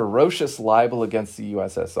novel a ferocious libel against the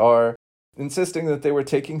USSR, insisting that they were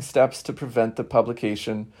taking steps to prevent the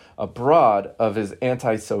publication abroad of his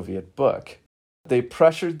anti-Soviet book. They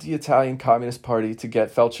pressured the Italian Communist Party to get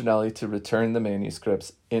Feltrinelli to return the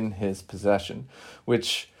manuscripts in his possession,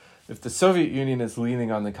 which, if the Soviet Union is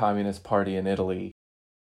leaning on the Communist Party in Italy,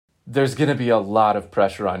 there's going to be a lot of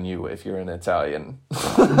pressure on you if you're an Italian.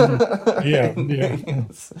 During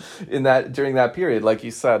that period, like you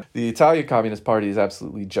said, the Italian Communist Party is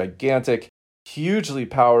absolutely gigantic, hugely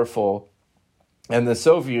powerful, and the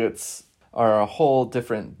Soviets are a whole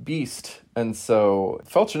different beast. And so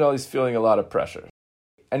Feltrinelli's feeling a lot of pressure.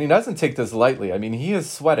 And he doesn't take this lightly. I mean, he is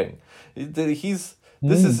sweating. This is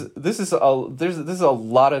a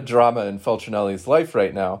lot of drama in Feltrinelli's life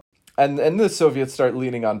right now. And the Soviets start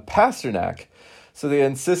leaning on Pasternak. So they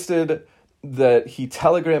insisted that he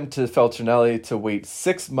telegrammed to Feltrinelli to wait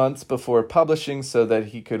 6 months before publishing so that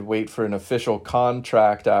he could wait for an official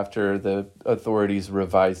contract after the authorities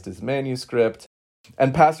revised his manuscript.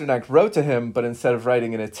 And Pasternak wrote to him, but instead of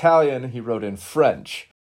writing in Italian, he wrote in French,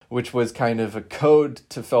 which was kind of a code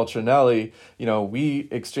to Feltrinelli. We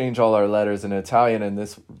exchange all our letters in Italian, and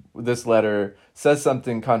this letter says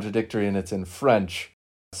something contradictory, and it's in French.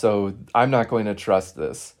 So I'm not going to trust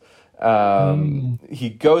this. He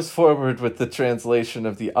goes forward with the translation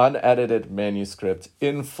of the unedited manuscript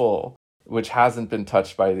in full, which hasn't been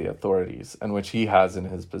touched by the authorities, and which he has in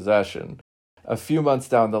his possession. A few months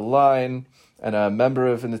down the line, and a member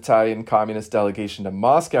of an Italian communist delegation to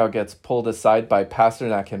Moscow gets pulled aside by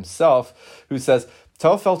Pasternak himself, who says,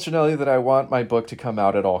 "Tell Feltrinelli that I want my book to come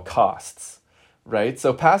out at all costs." Right?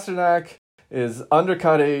 So Pasternak is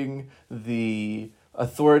undercutting the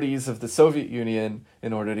authorities of the Soviet Union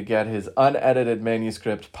in order to get his unedited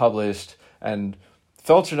manuscript published, and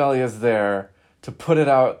Feltrinelli is there to put it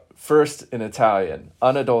out first in Italian,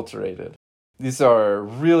 unadulterated. These are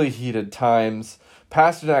really heated times.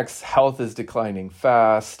 Pasternak's health is declining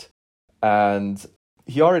fast, and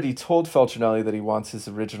he already told Feltrinelli that he wants his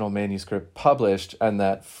original manuscript published and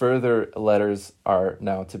that further letters are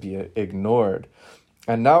now to be ignored.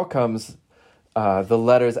 And now comes the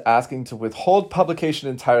letters asking to withhold publication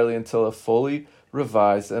entirely until a fully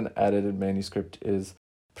revised and edited manuscript is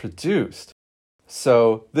produced.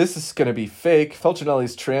 So this is going to be fake.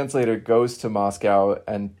 Feltrinelli's translator goes to Moscow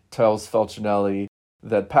and tells Feltrinelli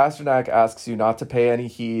that Pasternak asks you not to pay any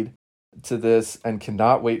heed to this and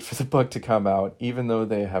cannot wait for the book to come out, even though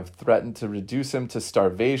they have threatened to reduce him to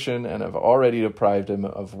starvation and have already deprived him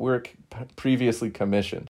of work previously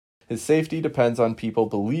commissioned. His safety depends on people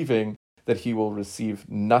believing that he will receive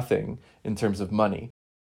nothing in terms of money.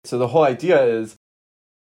 So the whole idea is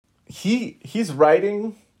he's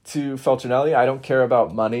writing to Feltrinelli, "I don't care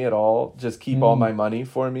about money at all. Just keep all my money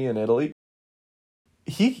for me in Italy."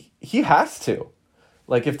 He has to.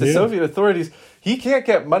 Like, if the Soviet authorities, he can't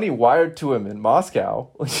get money wired to him in Moscow.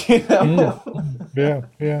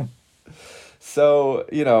 Yeah. So,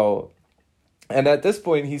 and at this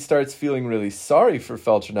point, he starts feeling really sorry for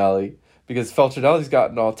Feltrinelli because Feltrinelli's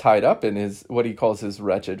gotten all tied up in his, what he calls his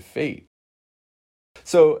wretched fate.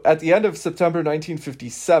 So at the end of September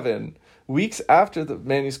 1957, weeks after the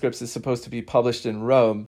manuscripts is supposed to be published in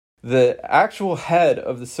Rome, the actual head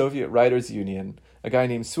of the Soviet Writers' Union, a guy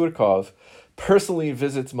named Surkov, personally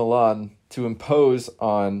visits Milan to impose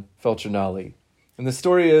on Feltrinelli. And the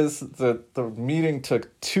story is that the meeting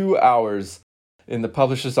took 2 hours in the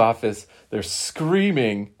publisher's office. They're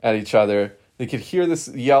screaming at each other. They could hear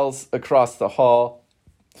the yells across the hall.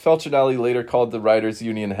 Feltrinelli later called the Writers'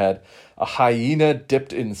 Union head a hyena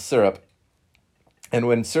dipped in syrup. And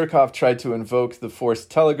when Surkov tried to invoke the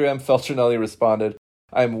forced telegram, Feltrinelli responded,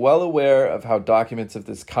 "I am well aware of how documents of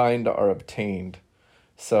this kind are obtained."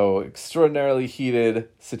 So extraordinarily heated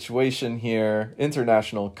situation here,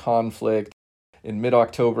 international conflict. In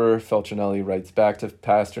mid-October, Feltrinelli writes back to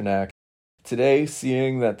Pasternak, "Today,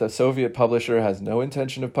 seeing that the Soviet publisher has no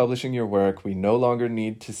intention of publishing your work, we no longer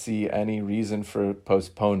need to see any reason for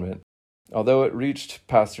postponement." Although it reached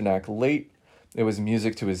Pasternak late, it was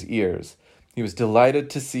music to his ears. He was delighted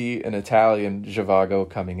to see an Italian Zhivago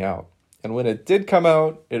coming out. And when it did come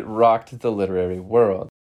out, it rocked the literary world.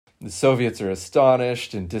 The Soviets are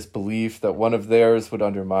astonished in disbelief that one of theirs would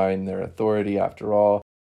undermine their authority after all.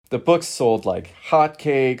 The books sold like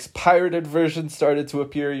hotcakes. Pirated versions started to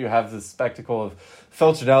appear. You have this spectacle of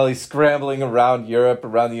Feltrinelli scrambling around Europe,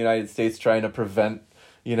 around the United States, trying to prevent,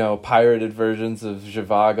 pirated versions of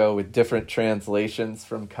Zhivago with different translations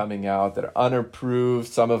from coming out that are unapproved.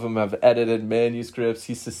 Some of them have edited manuscripts.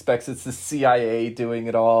 He suspects it's the CIA doing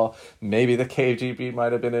it all. Maybe the KGB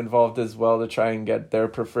might have been involved as well to try and get their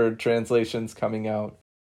preferred translations coming out.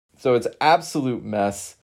 So it's absolute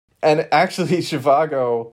mess. And actually,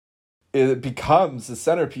 Zhivago, it becomes the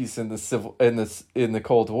centerpiece in the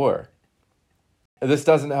Cold War. This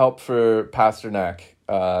doesn't help for Pasternak.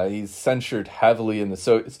 He's censured heavily in the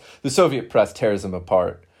Soviet press tears him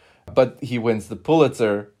apart, but he wins the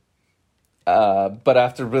Pulitzer. But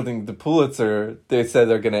after winning the Pulitzer, they said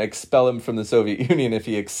they're going to expel him from the Soviet Union if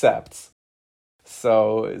he accepts.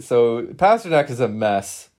 So Pasternak is a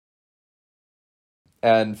mess,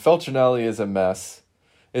 and Feltrinelli is a mess.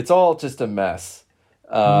 It's all just a mess.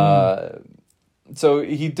 So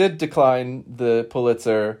he did decline the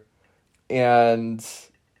Pulitzer, and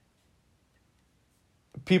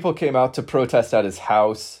people came out to protest at his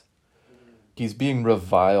house. He's being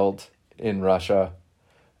reviled in Russia,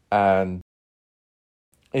 and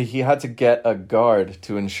he had to get a guard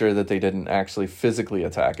to ensure that they didn't actually physically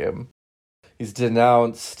attack him. He's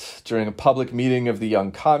denounced during a public meeting of the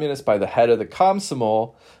Young Communists by the head of the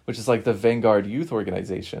Komsomol, which is like the Vanguard youth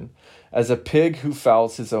organization, as a pig who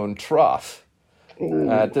fouls his own trough.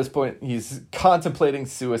 At this point, he's contemplating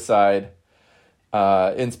suicide,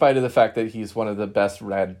 in spite of the fact that he's one of the best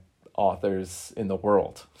read authors in the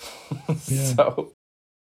world. So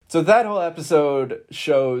that whole episode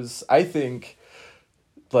shows, I think,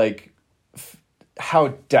 like how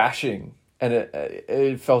dashing and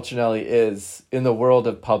Feltrinelli is in the world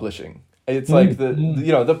of publishing. It's like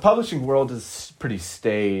the publishing world is pretty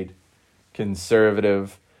staid,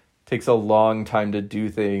 conservative, takes a long time to do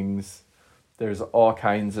things. There's all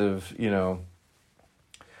kinds of,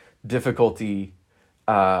 difficulty,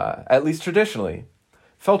 at least traditionally.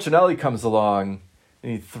 Feltrinelli comes along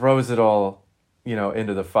and he throws it all,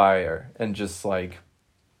 into the fire and just like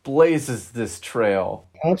blazes this trail.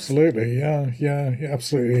 Absolutely, yeah,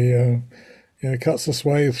 absolutely. Cuts a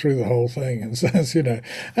swathe through the whole thing and says,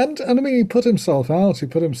 and I mean, he put himself out. He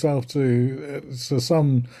put himself to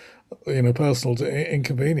some, personal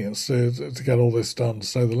inconvenience to get all this done, to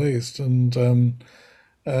say the least. And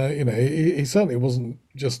he certainly wasn't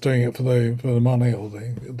just doing it for the money or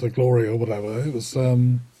the glory or whatever. It's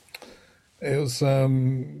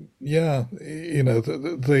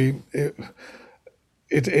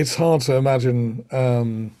hard to imagine.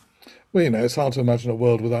 It's hard to imagine a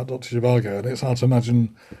world without Dr. Zhivago, and it's hard to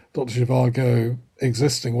imagine Dr. Zhivago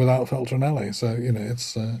existing without Feltrinelli. So,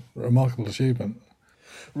 it's a remarkable achievement.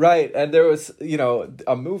 Right, and there was,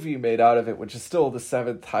 a movie made out of it, which is still the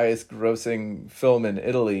 7th highest grossing film in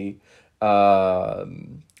Italy. Who's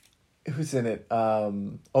in it?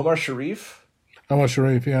 Omar Sharif? Omar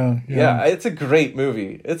Sharif, yeah. Yeah, it's a great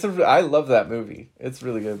movie. I love that movie. It's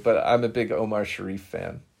really good, but I'm a big Omar Sharif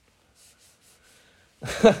fan.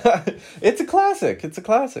 It's a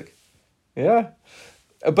classic. Yeah.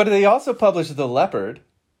 But they also published The Leopard,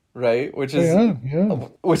 right? Which is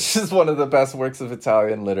one of the best works of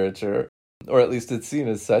Italian literature, or at least it's seen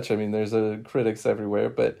as such. I mean, there's critics everywhere,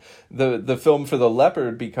 but the film for The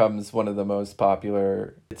Leopard becomes one of the most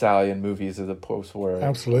popular Italian movies of the post-war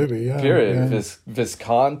period. Yeah.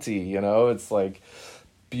 Visconti, it's like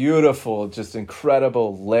beautiful, just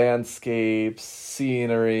incredible landscapes,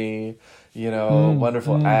 scenery,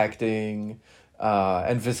 wonderful acting,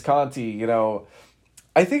 and Visconti,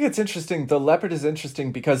 I think it's interesting. The Leopard is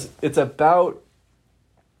interesting because it's about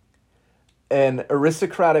an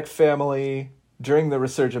aristocratic family during the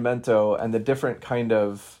Risorgimento and the different kind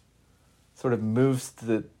of sort of moves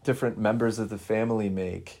the different members of the family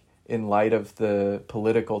make in light of the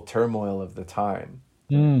political turmoil of the time.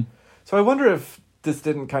 So I wonder if this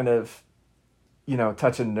didn't kind of,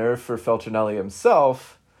 touch a nerve for Feltrinelli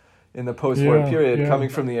himself in the post-war period, coming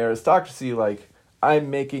from the aristocracy, like,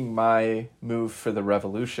 I'm making my move for the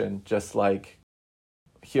revolution, just like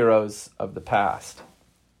heroes of the past.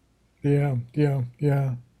 Yeah,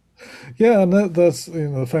 and that's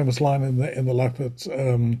the famous line in the Leopard.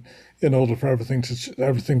 In order for everything to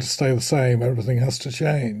stay the same, everything has to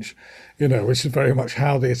change. Which is very much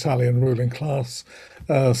how the Italian ruling class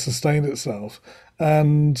sustained itself,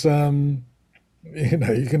 and.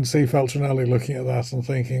 You can see Feltrinelli looking at that and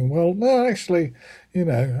thinking, well, no, actually, I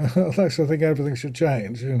think everything should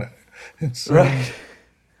change, It's, right.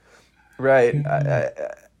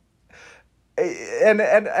 And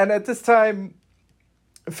at this time,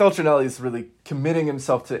 Feltrinelli is really committing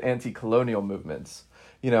himself to anti-colonial movements.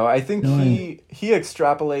 I think he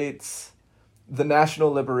extrapolates the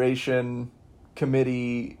National Liberation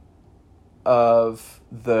Committee of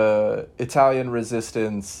the Italian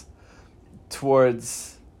resistance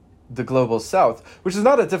towards the global South, which is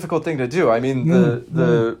not a difficult thing to do. I mean,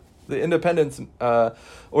 the independence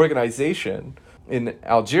organization in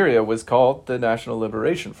Algeria was called the National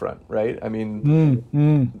Liberation Front, right? I mean,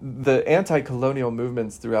 the anti-colonial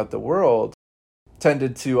movements throughout the world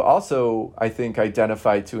tended to also, I think,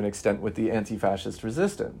 identify to an extent with the anti-fascist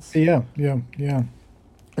resistance. Yeah.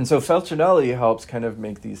 And so Feltrinelli helps kind of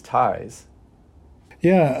make these ties.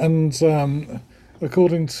 Yeah, and in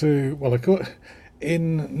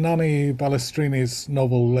Nanni Balestrini's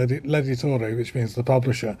novel L'Editore, which means the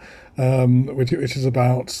publisher, which is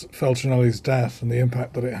about Feltrinelli's death and the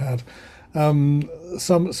impact that it had,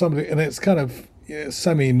 somebody, and it's kind of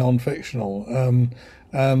semi non-fictional,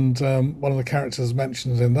 and one of the characters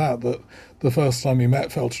mentions in that the first time he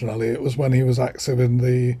met Feltrinelli, it was when he was active in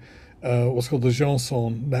the what's called the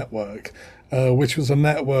Janson network, which was a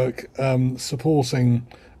network supporting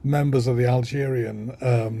members of the Algerian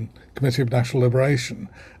Committee of National Liberation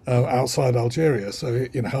outside Algeria, so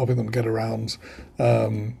helping them get around,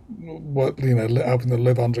 helping them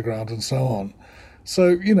live underground and so on.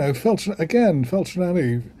 So,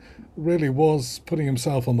 Feltrinelli really was putting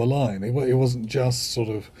himself on the line. He wasn't just sort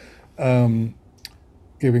of um,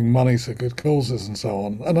 giving money to good causes and so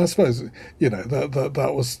on. And I suppose,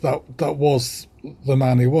 that was the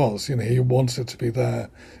man he was. He wanted to be there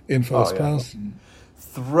in Oh first yeah. person.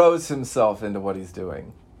 Throws himself into what he's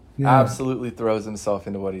doing. Yeah. Absolutely throws himself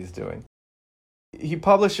into what he's doing. He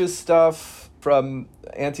publishes stuff from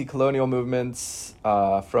anti-colonial movements,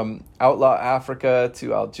 from outlaw Africa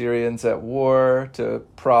to Algerians at war to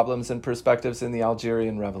problems and perspectives in the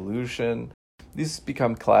Algerian Revolution. These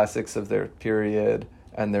become classics of their period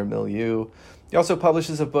and their milieu. He also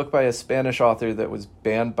publishes a book by a Spanish author that was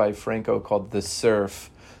banned by Franco called The Serf,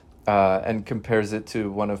 and compares it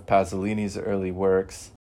to one of Pasolini's early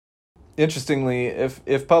works. Interestingly,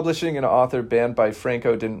 if publishing an author banned by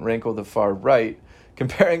Franco didn't rankle the far right,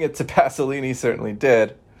 comparing it to Pasolini certainly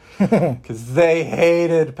did, because they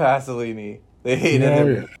hated Pasolini. They hated Oh,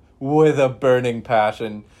 him yeah. with a burning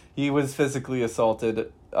passion. He was physically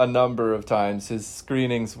assaulted a number of times. His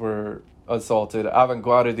screenings were assaulted.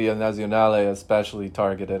 Avanguardia Nazionale especially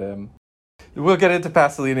targeted him. We'll get into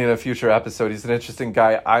Pasolini in a future episode. He's an interesting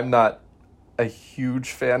guy. I'm not a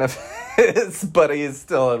huge fan of his, but he is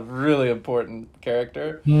still a really important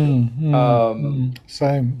character. Same.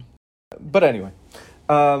 But anyway,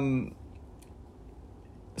 so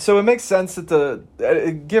it makes sense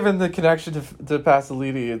that given the connection to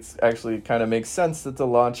Pasolini, it's actually kind of makes sense that the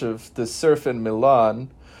launch of The Surf in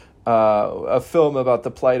Milan, a film about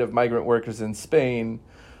the plight of migrant workers in Spain,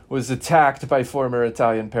 was attacked by former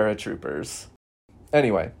Italian paratroopers.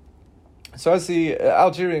 Anyway, so as the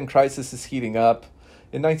Algerian crisis is heating up,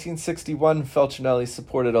 in 1961, Feltrinelli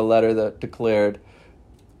supported a letter that declared,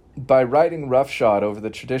 "By riding roughshod over the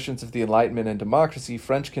traditions of the Enlightenment and democracy,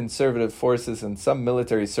 French conservative forces and some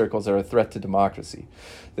military circles are a threat to democracy.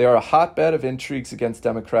 They are a hotbed of intrigues against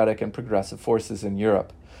democratic and progressive forces in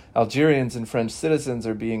Europe. Algerians and French citizens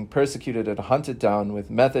are being persecuted and hunted down with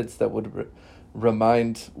methods that would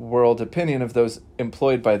remind world opinion of those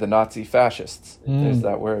employed by the Nazi fascists." There's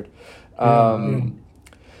that word.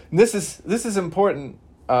 This is important.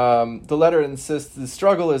 The letter insists, "The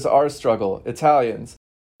struggle is our struggle, Italians.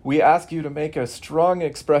 We ask you to make a strong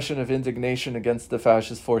expression of indignation against the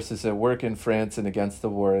fascist forces at work in France and against the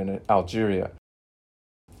war in Algeria."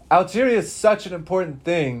 Algeria is such an important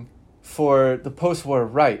thing for the post-war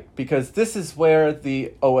right, because this is where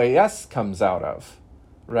the OAS comes out of,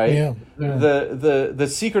 right? The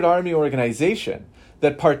secret army organization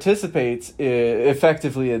that participates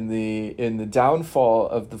effectively in the downfall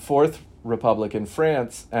of the Fourth Republic in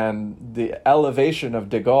France and the elevation of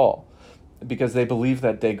de Gaulle, because they believe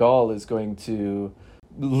that de Gaulle is going to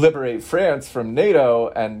liberate France from NATO,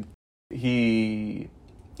 and he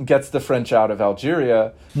gets the French out of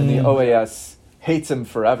Algeria, and the OAS hates him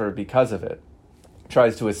forever because of it.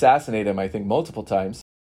 Tries to assassinate him, I think, multiple times.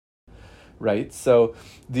 Right? So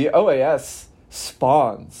the OAS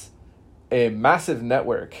spawns a massive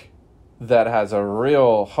network that has a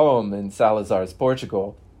real home in Salazar's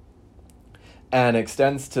Portugal and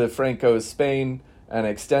extends to Franco's Spain and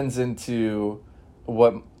extends into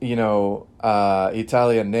what,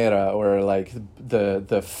 Italia Nera, or like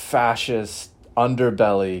the fascist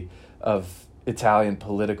underbelly of Italian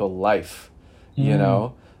political life,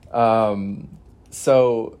 So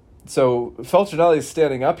Feltrinelli is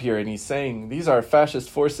standing up here and he's saying, these are fascist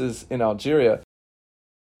forces in Algeria.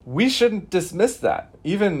 We shouldn't dismiss that.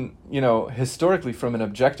 Even, historically, from an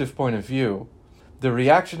objective point of view, the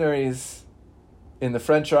reactionaries in the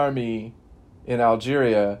French army in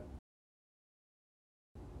Algeria,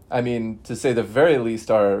 I mean, to say the very least,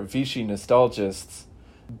 are Vichy nostalgists.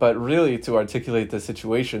 But really, to articulate the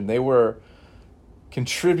situation, they were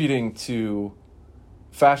contributing to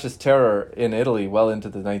fascist terror in Italy well into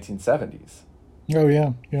the 1970s. Oh,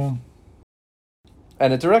 yeah, yeah.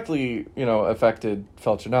 And it directly, affected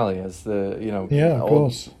Feltrinelli as the, Yeah, of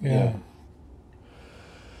course, yeah.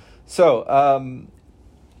 So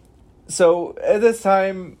at this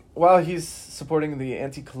time, while he's supporting the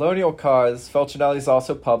anti-colonial cause, Feltrinelli's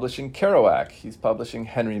also publishing Kerouac. He's publishing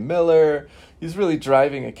Henry Miller. He's really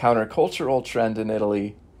driving a countercultural trend in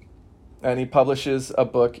Italy. And he publishes a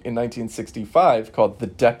book in 1965 called The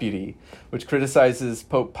Deputy, which criticizes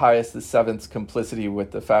Pope Pius VII's complicity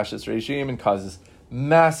with the fascist regime and causes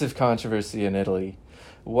massive controversy in Italy.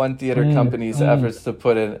 One theater company's efforts to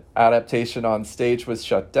put an adaptation on stage was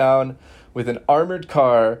shut down with an armored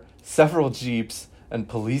car, several jeeps, and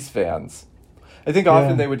police vans. I think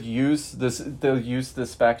often yeah. they would use this. They'll use the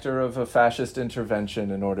specter of a fascist intervention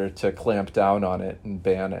in order to clamp down on it and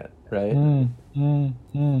ban it. Right?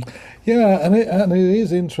 Yeah, and it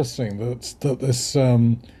is interesting that this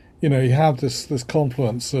you have this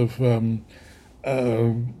confluence of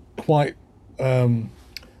uh, quite um,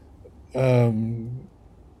 um,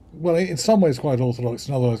 well, in some ways quite orthodox,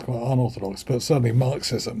 in other ways quite unorthodox, but certainly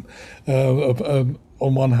Marxism on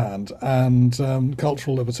one hand, and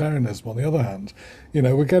cultural libertarianism on the other hand.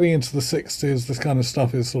 We're getting into the 60s, this kind of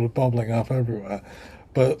stuff is sort of bubbling up everywhere.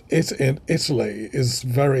 But in Italy is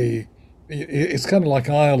very, it's kind of like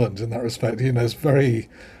Ireland in that respect. It's very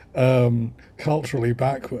culturally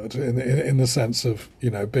backward in the sense of,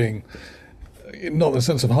 being not in the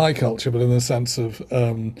sense of high culture, but in the sense of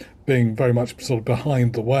being very much sort of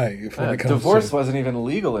behind the wave when it comes Divorce to wasn't even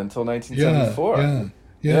legal until yeah, 1974. yeah,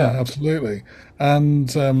 yeah, Yeah. absolutely. And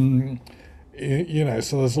so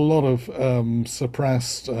there's a lot of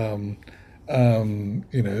suppressed,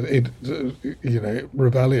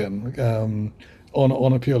 rebellion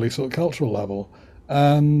on a purely sort of cultural level,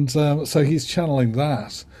 and so he's channeling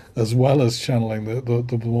that as well as channeling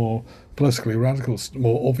the more politically radical,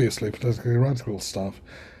 more obviously politically radical stuff.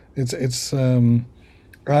 It's and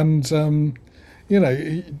the,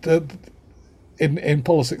 in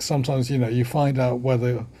politics sometimes you find out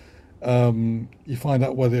whether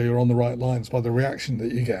you're on the right lines by the reaction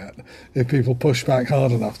that you get. If people push back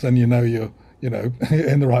hard enough, then you're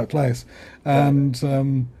in the right place. Yeah. And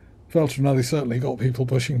Feltrinelli certainly got people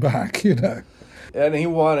pushing back. And he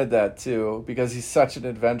wanted that too because he's such an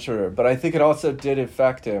adventurer. But I think it also did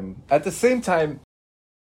affect him. At the same time,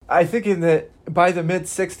 I think by the mid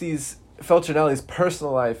 '60s, Feltrinelli's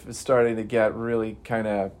personal life is starting to get really kind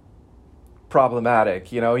of problematic.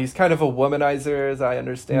 He's kind of a womanizer, as I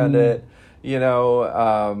understand it.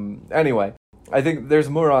 Anyway, I think there's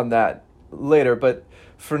more on that later. But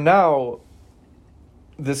for now,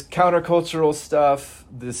 this countercultural stuff,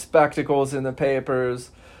 the spectacles in the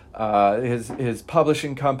papers, his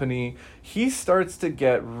publishing company, he starts to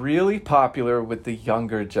get really popular with the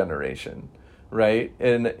younger generation, right?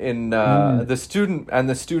 The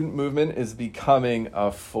student movement is becoming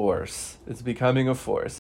a force. It's becoming a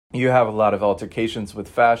force. You have a lot of altercations with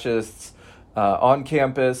fascists on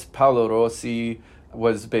campus. Paolo Rossi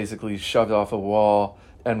was basically shoved off a wall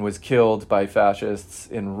and was killed by fascists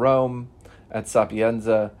in Rome at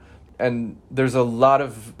Sapienza. And there's a lot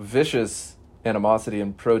of vicious animosity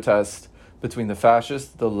and protest between the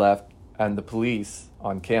fascists, the left, and the police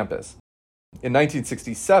on campus. In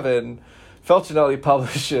 1967, Feltrinelli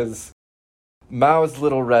publishes Mao's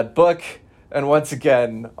Little Red Book, and once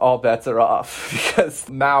again, all bets are off because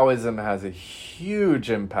Maoism has a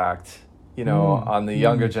huge impact, on the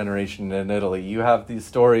younger generation in Italy. You have these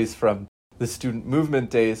stories from the student movement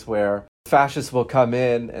days where fascists will come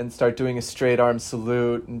in and start doing a straight arm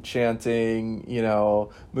salute and chanting,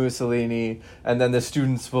 Mussolini, and then the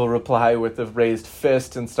students will reply with a raised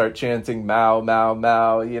fist and start chanting Mao, Mao,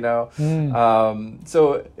 Mao,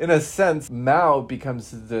 So in a sense, Mao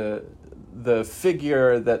becomes the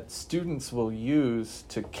figure that students will use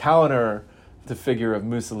to counter the figure of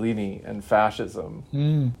Mussolini and fascism.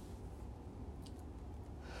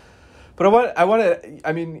 But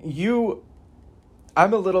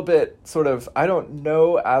I'm a little bit I don't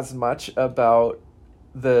know as much about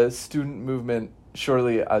the student movement,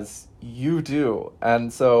 surely, as you do.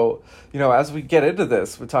 And so, as we get into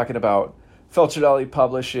this, we're talking about Feltrinelli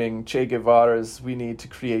publishing Che Guevara's We Need to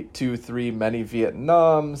Create 2, 3, Many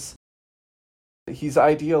Vietnams. He's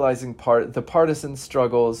idealizing the partisan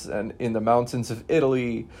struggles and in the mountains of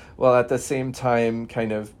Italy, while at the same time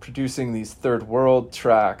kind of producing these third world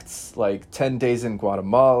tracts like 10 Days in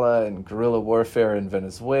Guatemala and Guerrilla Warfare in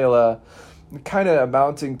Venezuela, kind of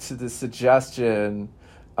amounting to the suggestion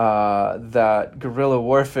that guerrilla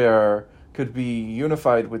warfare could be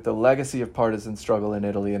unified with the legacy of partisan struggle in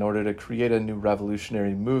Italy in order to create a new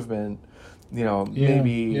revolutionary movement.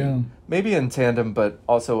 Maybe in tandem, but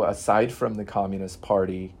also aside from the Communist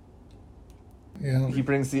Party. Yeah. He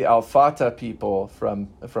brings the Al Fatah people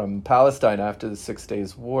from Palestine after the 6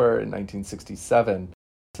 Days War in 1967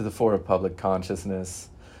 to the fore of public consciousness.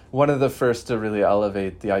 One of the first to really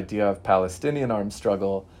elevate the idea of Palestinian armed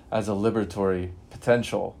struggle as a liberatory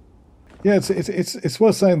potential. Yeah, it's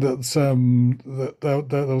worth saying that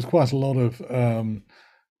there was quite a lot of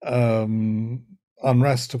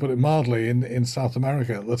unrest, to put it mildly, in South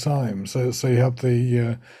America at the time. So you have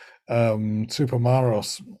the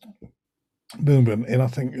Tupamaros movement in, I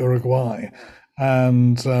think, Uruguay,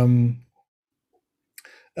 and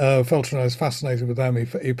Feltrinelli is fascinated with them.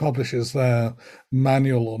 He publishes their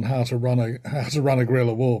manual on how to run a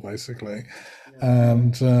guerrilla war, basically.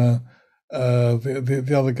 and the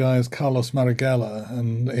other guy is Carlos Marighella,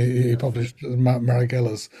 and he Yes. published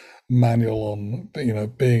Marighella's manual on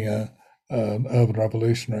being an urban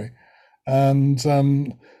revolutionary. And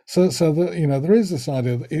so that there is this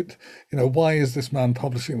idea that why is this man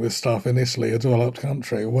publishing this stuff in Italy, a developed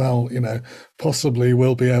country? Well, possibly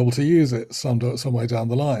we'll be able to use it some way down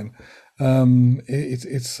the line.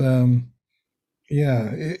 It's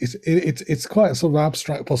yeah, it's quite a sort of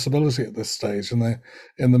abstract possibility at this stage in the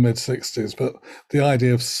mid 60s, but the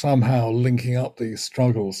idea of somehow linking up these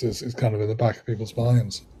struggles is kind of in the back of people's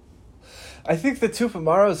minds. I think the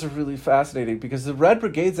Tupamaros are really fascinating because the Red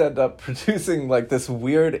Brigades end up producing like this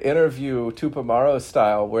weird interview Tupamaro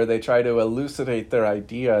style where they try to elucidate their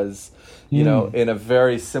ideas, in a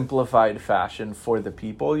very simplified fashion for the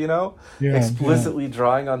people, Yeah, yeah, explicitly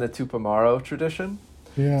drawing on the Tupamaro tradition.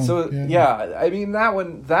 yeah, So yeah, yeah, I mean that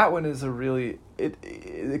one is a really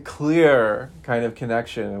a clear kind of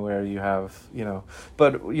connection where you have,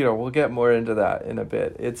 but we'll get more into that in a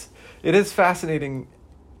bit. It is fascinating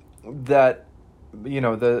that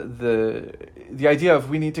the idea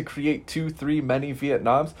of we need to create 2, 3, many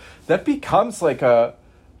Vietnams, that becomes like a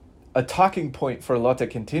talking point for Lotte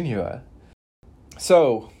Continua.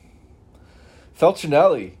 So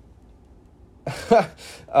Feltrinelli,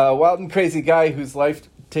 a wild and crazy guy whose life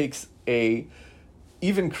takes a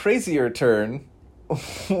even crazier turn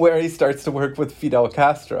where he starts to work with Fidel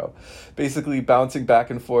Castro, basically bouncing back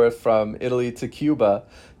and forth from Italy to Cuba,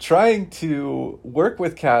 trying to work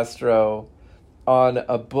with Castro on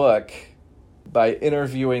a book by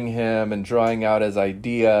interviewing him and drawing out his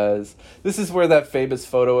ideas. This is where that famous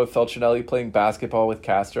photo of Feltrinelli playing basketball with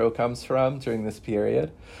Castro comes from during this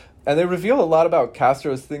period. And they reveal a lot about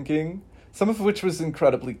Castro's thinking, some of which was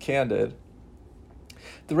incredibly candid.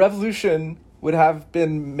 The revolution would have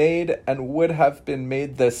been made and would have been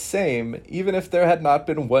made the same even if there had not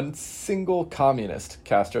been one single communist,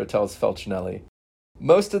 Castro tells Feltrinelli.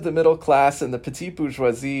 Most of the middle class and the petite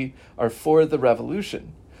bourgeoisie are for the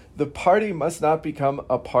revolution. The party must not become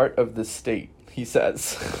a part of the state, he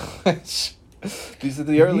says. These are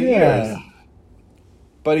the early years.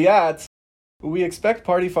 But he adds, we expect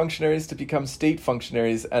party functionaries to become state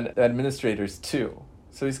functionaries and administrators too.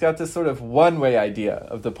 So he's got this sort of one-way idea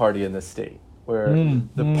of the party and the state, where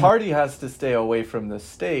the party has to stay away from the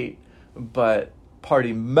state, but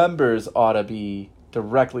party members ought to be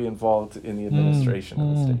directly involved in the administration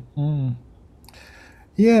of the state.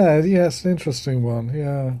 Yeah, yeah, it's an interesting one.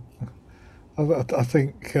 Yeah, I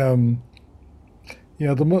think the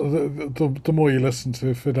more you listen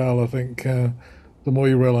to Fidel, I think the more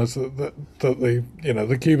you realize that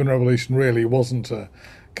the Cuban Revolution really wasn't a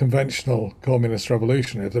conventional communist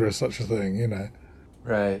revolution, if there is such a thing.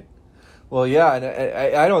 Right. Well, yeah, and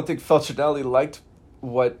I don't think Feltrinelli liked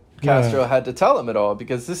what Castro Yeah, had to tell him at all,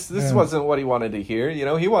 because this yeah, wasn't what he wanted to hear.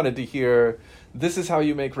 He wanted to hear, this is how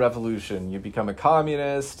you make revolution. You become a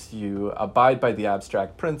communist, you abide by the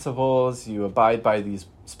abstract principles, you abide by these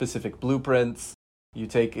specific blueprints. You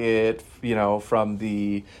take it, from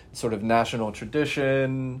the sort of national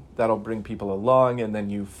tradition that'll bring people along, and then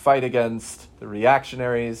you fight against the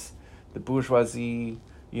reactionaries, the bourgeoisie,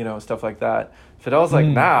 stuff like that. Fidel's like,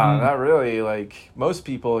 nah, not really. Like, most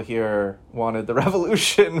people here wanted the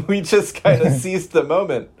revolution. We just kind of seized the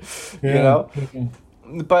moment, you yeah, know?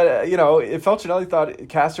 But, if Feltrinelli thought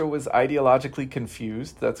Castro was ideologically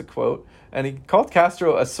confused, that's a quote, and he called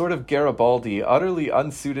Castro a sort of Garibaldi, utterly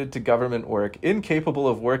unsuited to government work, incapable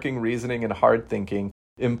of working, reasoning, and hard thinking,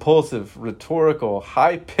 impulsive, rhetorical,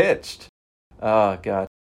 high-pitched. Oh, God.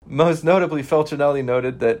 Most notably, Feltrinelli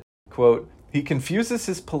noted that, quote, he confuses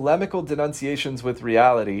his polemical denunciations with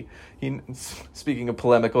reality. Speaking of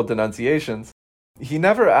polemical denunciations, he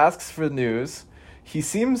never asks for news. He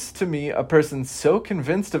seems to me a person so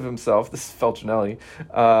convinced of himself, this is Feltrinelli,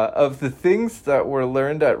 of the things that were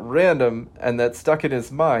learned at random and that stuck in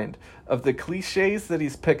his mind, of the cliches that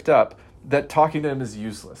he's picked up, that talking to him is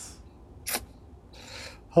useless.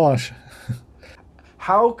 harsh.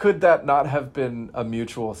 How could that not have been a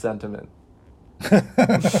mutual sentiment?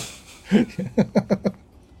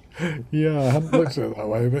 Yeah, I hadn't looked at it that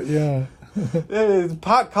way, but yeah. It's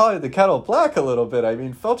pot calling the kettle black a little bit. I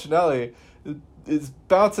mean, Feltrinelli is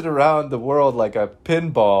bouncing around the world like a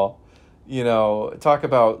pinball. Talk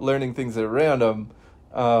about learning things at random.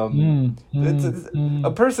 It's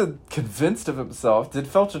a person convinced of himself. Did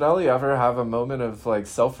Feltrinelli ever have a moment of like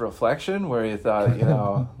self-reflection where he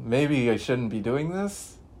thought, maybe I shouldn't be doing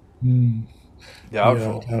this? Yeah,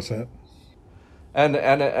 Doubtful. that's it. And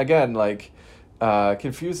again, like,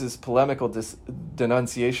 confuses polemical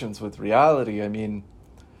denunciations with reality. I mean,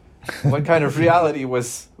 What kind of reality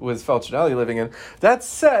was Feltrinelli living in? That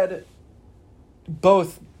said,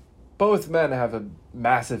 both men have a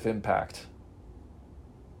massive impact.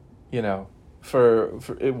 You know, for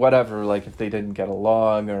whatever, like if they didn't get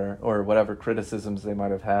along or whatever criticisms they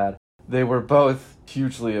might have had, they were both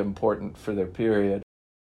hugely important for their period.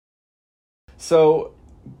 So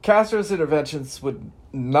Castro's interventions would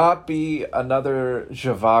not be another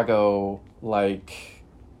Zhivago like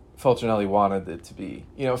Feltrinelli wanted it to be.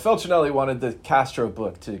 You know, Feltrinelli wanted the Castro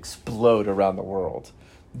book to explode around the world.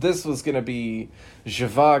 This was going to be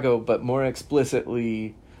Zhivago, but more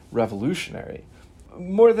explicitly revolutionary.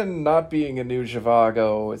 More than not being a new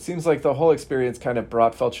Zhivago, it seems like the whole experience kind of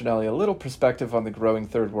brought Feltrinelli a little perspective on the growing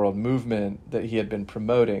Third World movement that he had been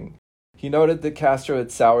promoting. He noted that Castro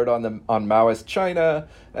had soured on Maoist China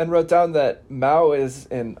and wrote down that Mao is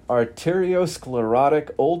an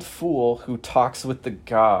arteriosclerotic old fool who talks with the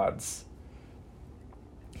gods.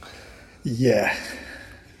 Yeah.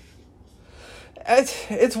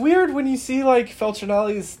 It's weird when you see, like,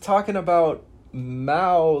 Feltrinelli's talking about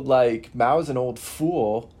Mao, like, Mao's an old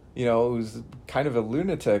fool, you know, who's kind of a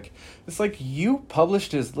lunatic. It's like, you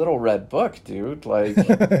published his little red book, dude. Like,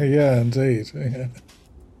 yeah, indeed. Yeah.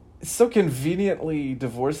 So conveniently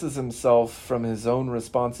divorces himself from his own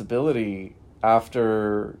responsibility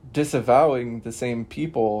after disavowing the same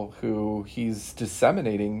people who he's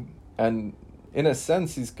disseminating, and in a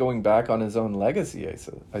sense he's going back on his own legacy, I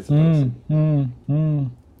suppose.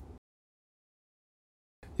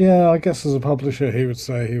 Yeah, I guess as a publisher he would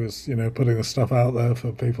say he was, you know, putting the stuff out there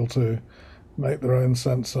for people to make their own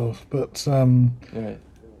sense of, but Right.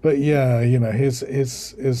 but yeah, you know, his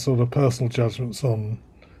sort of personal judgments on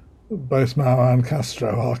both Mao and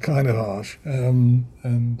Castro are kind of harsh.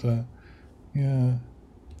 Yeah.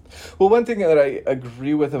 Well, one thing that I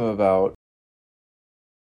agree with him about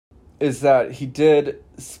is that he did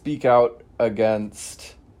speak out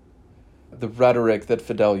against the rhetoric that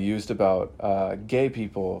Fidel used about gay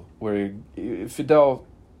people, where Fidel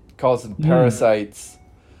calls them parasites,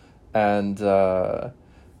 and this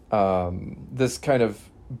kind of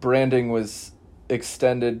branding was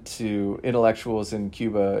extended to intellectuals in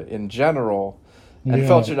Cuba in general. And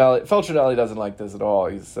Feltrinelli doesn't like this at all.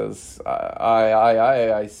 He says,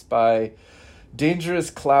 I spy dangerous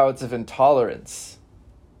clouds of intolerance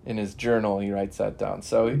in his journal. He writes that down.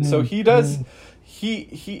 So he does,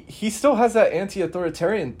 he still has that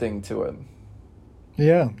anti-authoritarian thing to him.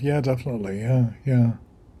 Yeah, definitely. Yeah.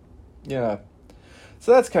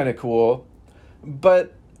 So that's kind of cool.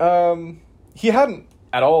 But he hadn't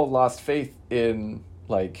at all lost faith in,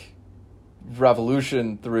 like,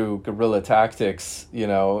 revolution through guerrilla tactics. You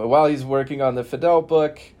know, while he's working on the Fidel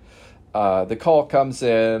book, the call comes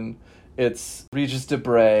in. It's Regis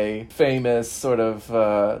Debray, famous sort of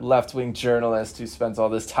left-wing journalist who spends all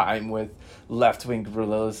this time with left-wing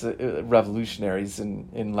guerrillas, revolutionaries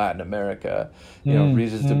in Latin America. You know,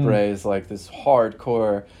 Regis Debray is like this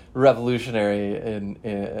hardcore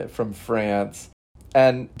revolutionary from France.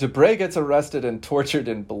 And Debray gets arrested and tortured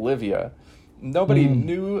in Bolivia. Nobody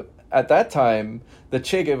knew at that time that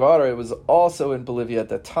Che Guevara was also in Bolivia at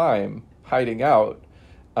the time, hiding out.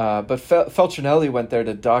 But Feltrinelli went there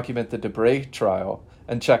to document the Debray trial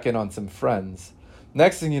and check in on some friends.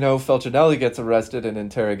 Next thing you know, Feltrinelli gets arrested and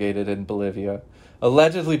interrogated in Bolivia,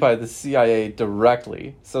 allegedly by the CIA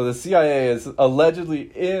directly. So the CIA is allegedly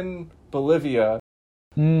in Bolivia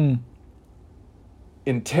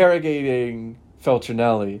interrogating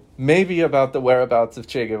Feltrinelli, maybe about the whereabouts of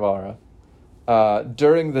Che Guevara,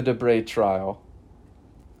 during the Debray trial.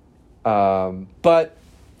 But,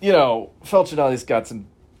 you know, Feltrinelli's got some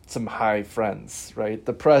high friends, right?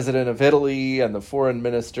 The president of Italy and the foreign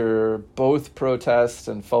minister both protest,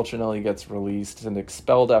 and Feltrinelli gets released and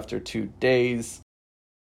expelled after 2 days.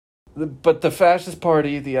 But the fascist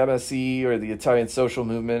party, the MSE, or the Italian social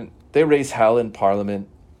movement, they raise hell in parliament.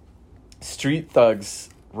 Street thugs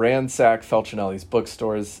ransack Feltrinelli's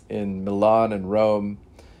bookstores in Milan and Rome,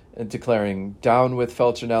 and declaring "Down with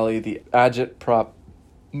Feltrinelli, the agitprop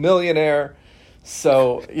millionaire."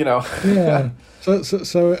 So, you know. Yeah.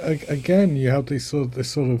 So again, you have this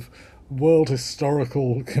sort of world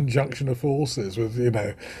historical conjunction of forces with, you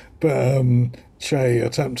know, Che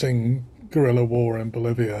attempting guerrilla war in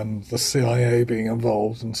Bolivia and the CIA being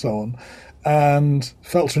involved and so on, and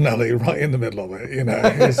Feltrinelli right in the middle of it. You know,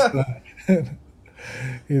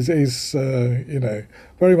 he's you know,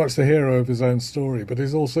 very much the hero of his own story, but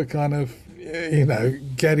he's also kind of, you know,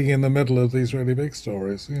 getting in the middle of these really big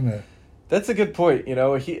stories. You know. That's a good point.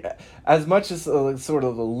 He, as much as a sort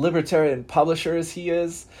of a libertarian publisher as he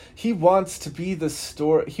is, he wants to be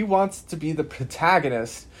the He wants to be the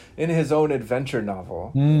protagonist in his own adventure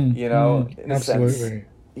novel. In a absolutely. sense.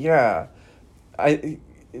 Yeah,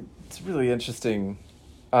 it's really interesting.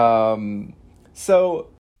 So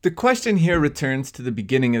the question here returns to the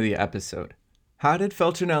beginning of the episode. How did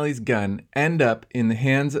Feltrinelli's gun end up in the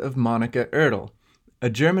hands of Monica Ertl, a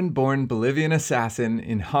German-born Bolivian assassin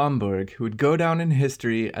in Hamburg who would go down in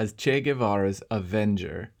history as Che Guevara's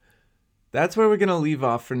avenger? That's where we're going to leave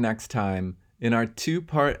off for next time in our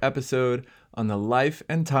 2-part episode on the life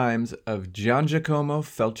and times of Giangiacomo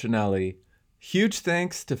Feltrinelli. Huge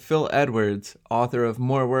thanks to Phil Edwards, author of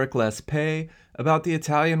More Work, Less Pay, about the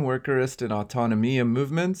Italian workerist and autonomia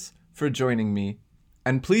movements, for joining me.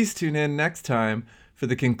 And please tune in next time for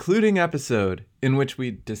the concluding episode in which we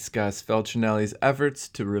discuss Feltrinelli's efforts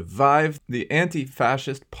to revive the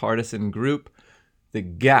anti-fascist partisan group, the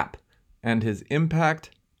GAP, and his impact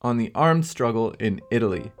on the armed struggle in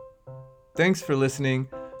Italy. Thanks for listening.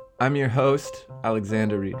 I'm your host,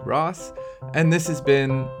 Alexander Reed Ross, and this has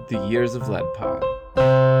been the Years of Lead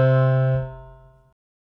Pod.